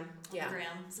Instagram.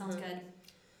 Sounds good.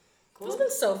 Cool. It's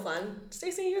been so fun.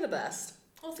 Stacey, you're the best.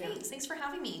 Well, thanks. Yeah. Thanks for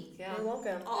having me. Yeah. You're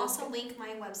welcome. I'll also link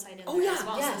my website in there as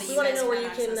well. Yes. So we want to know where you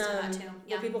can,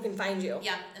 where people can find you.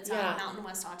 Yeah, it's at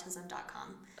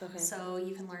mountainwestautism.com. Okay. So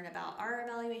you can learn about our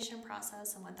evaluation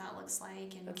process and what that looks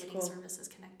like and getting services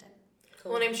connected.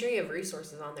 Cool. Well, and I'm sure you have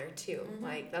resources on there too.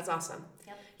 Like, that's awesome.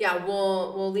 Yep. Yeah,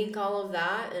 we'll link all of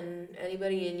that, and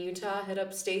anybody in Utah, hit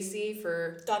up Stacey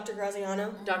for Dr.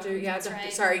 Graziano.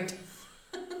 Right. Sorry.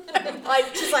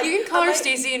 She's like, you can call her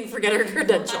Stacey and forget her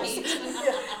credentials.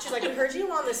 She's like, we heard you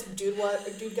on this Dude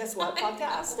Guess What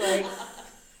podcast. Like,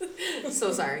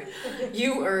 so sorry.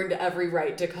 You earned every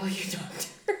right to call you doctor.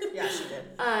 Yeah, she did.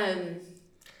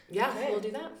 We'll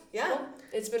do that. Yeah. Cool.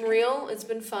 It's been real. It's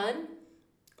been fun.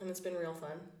 And it's been real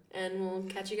fun. And we'll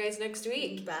catch you guys next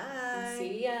week. Bye.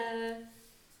 See ya.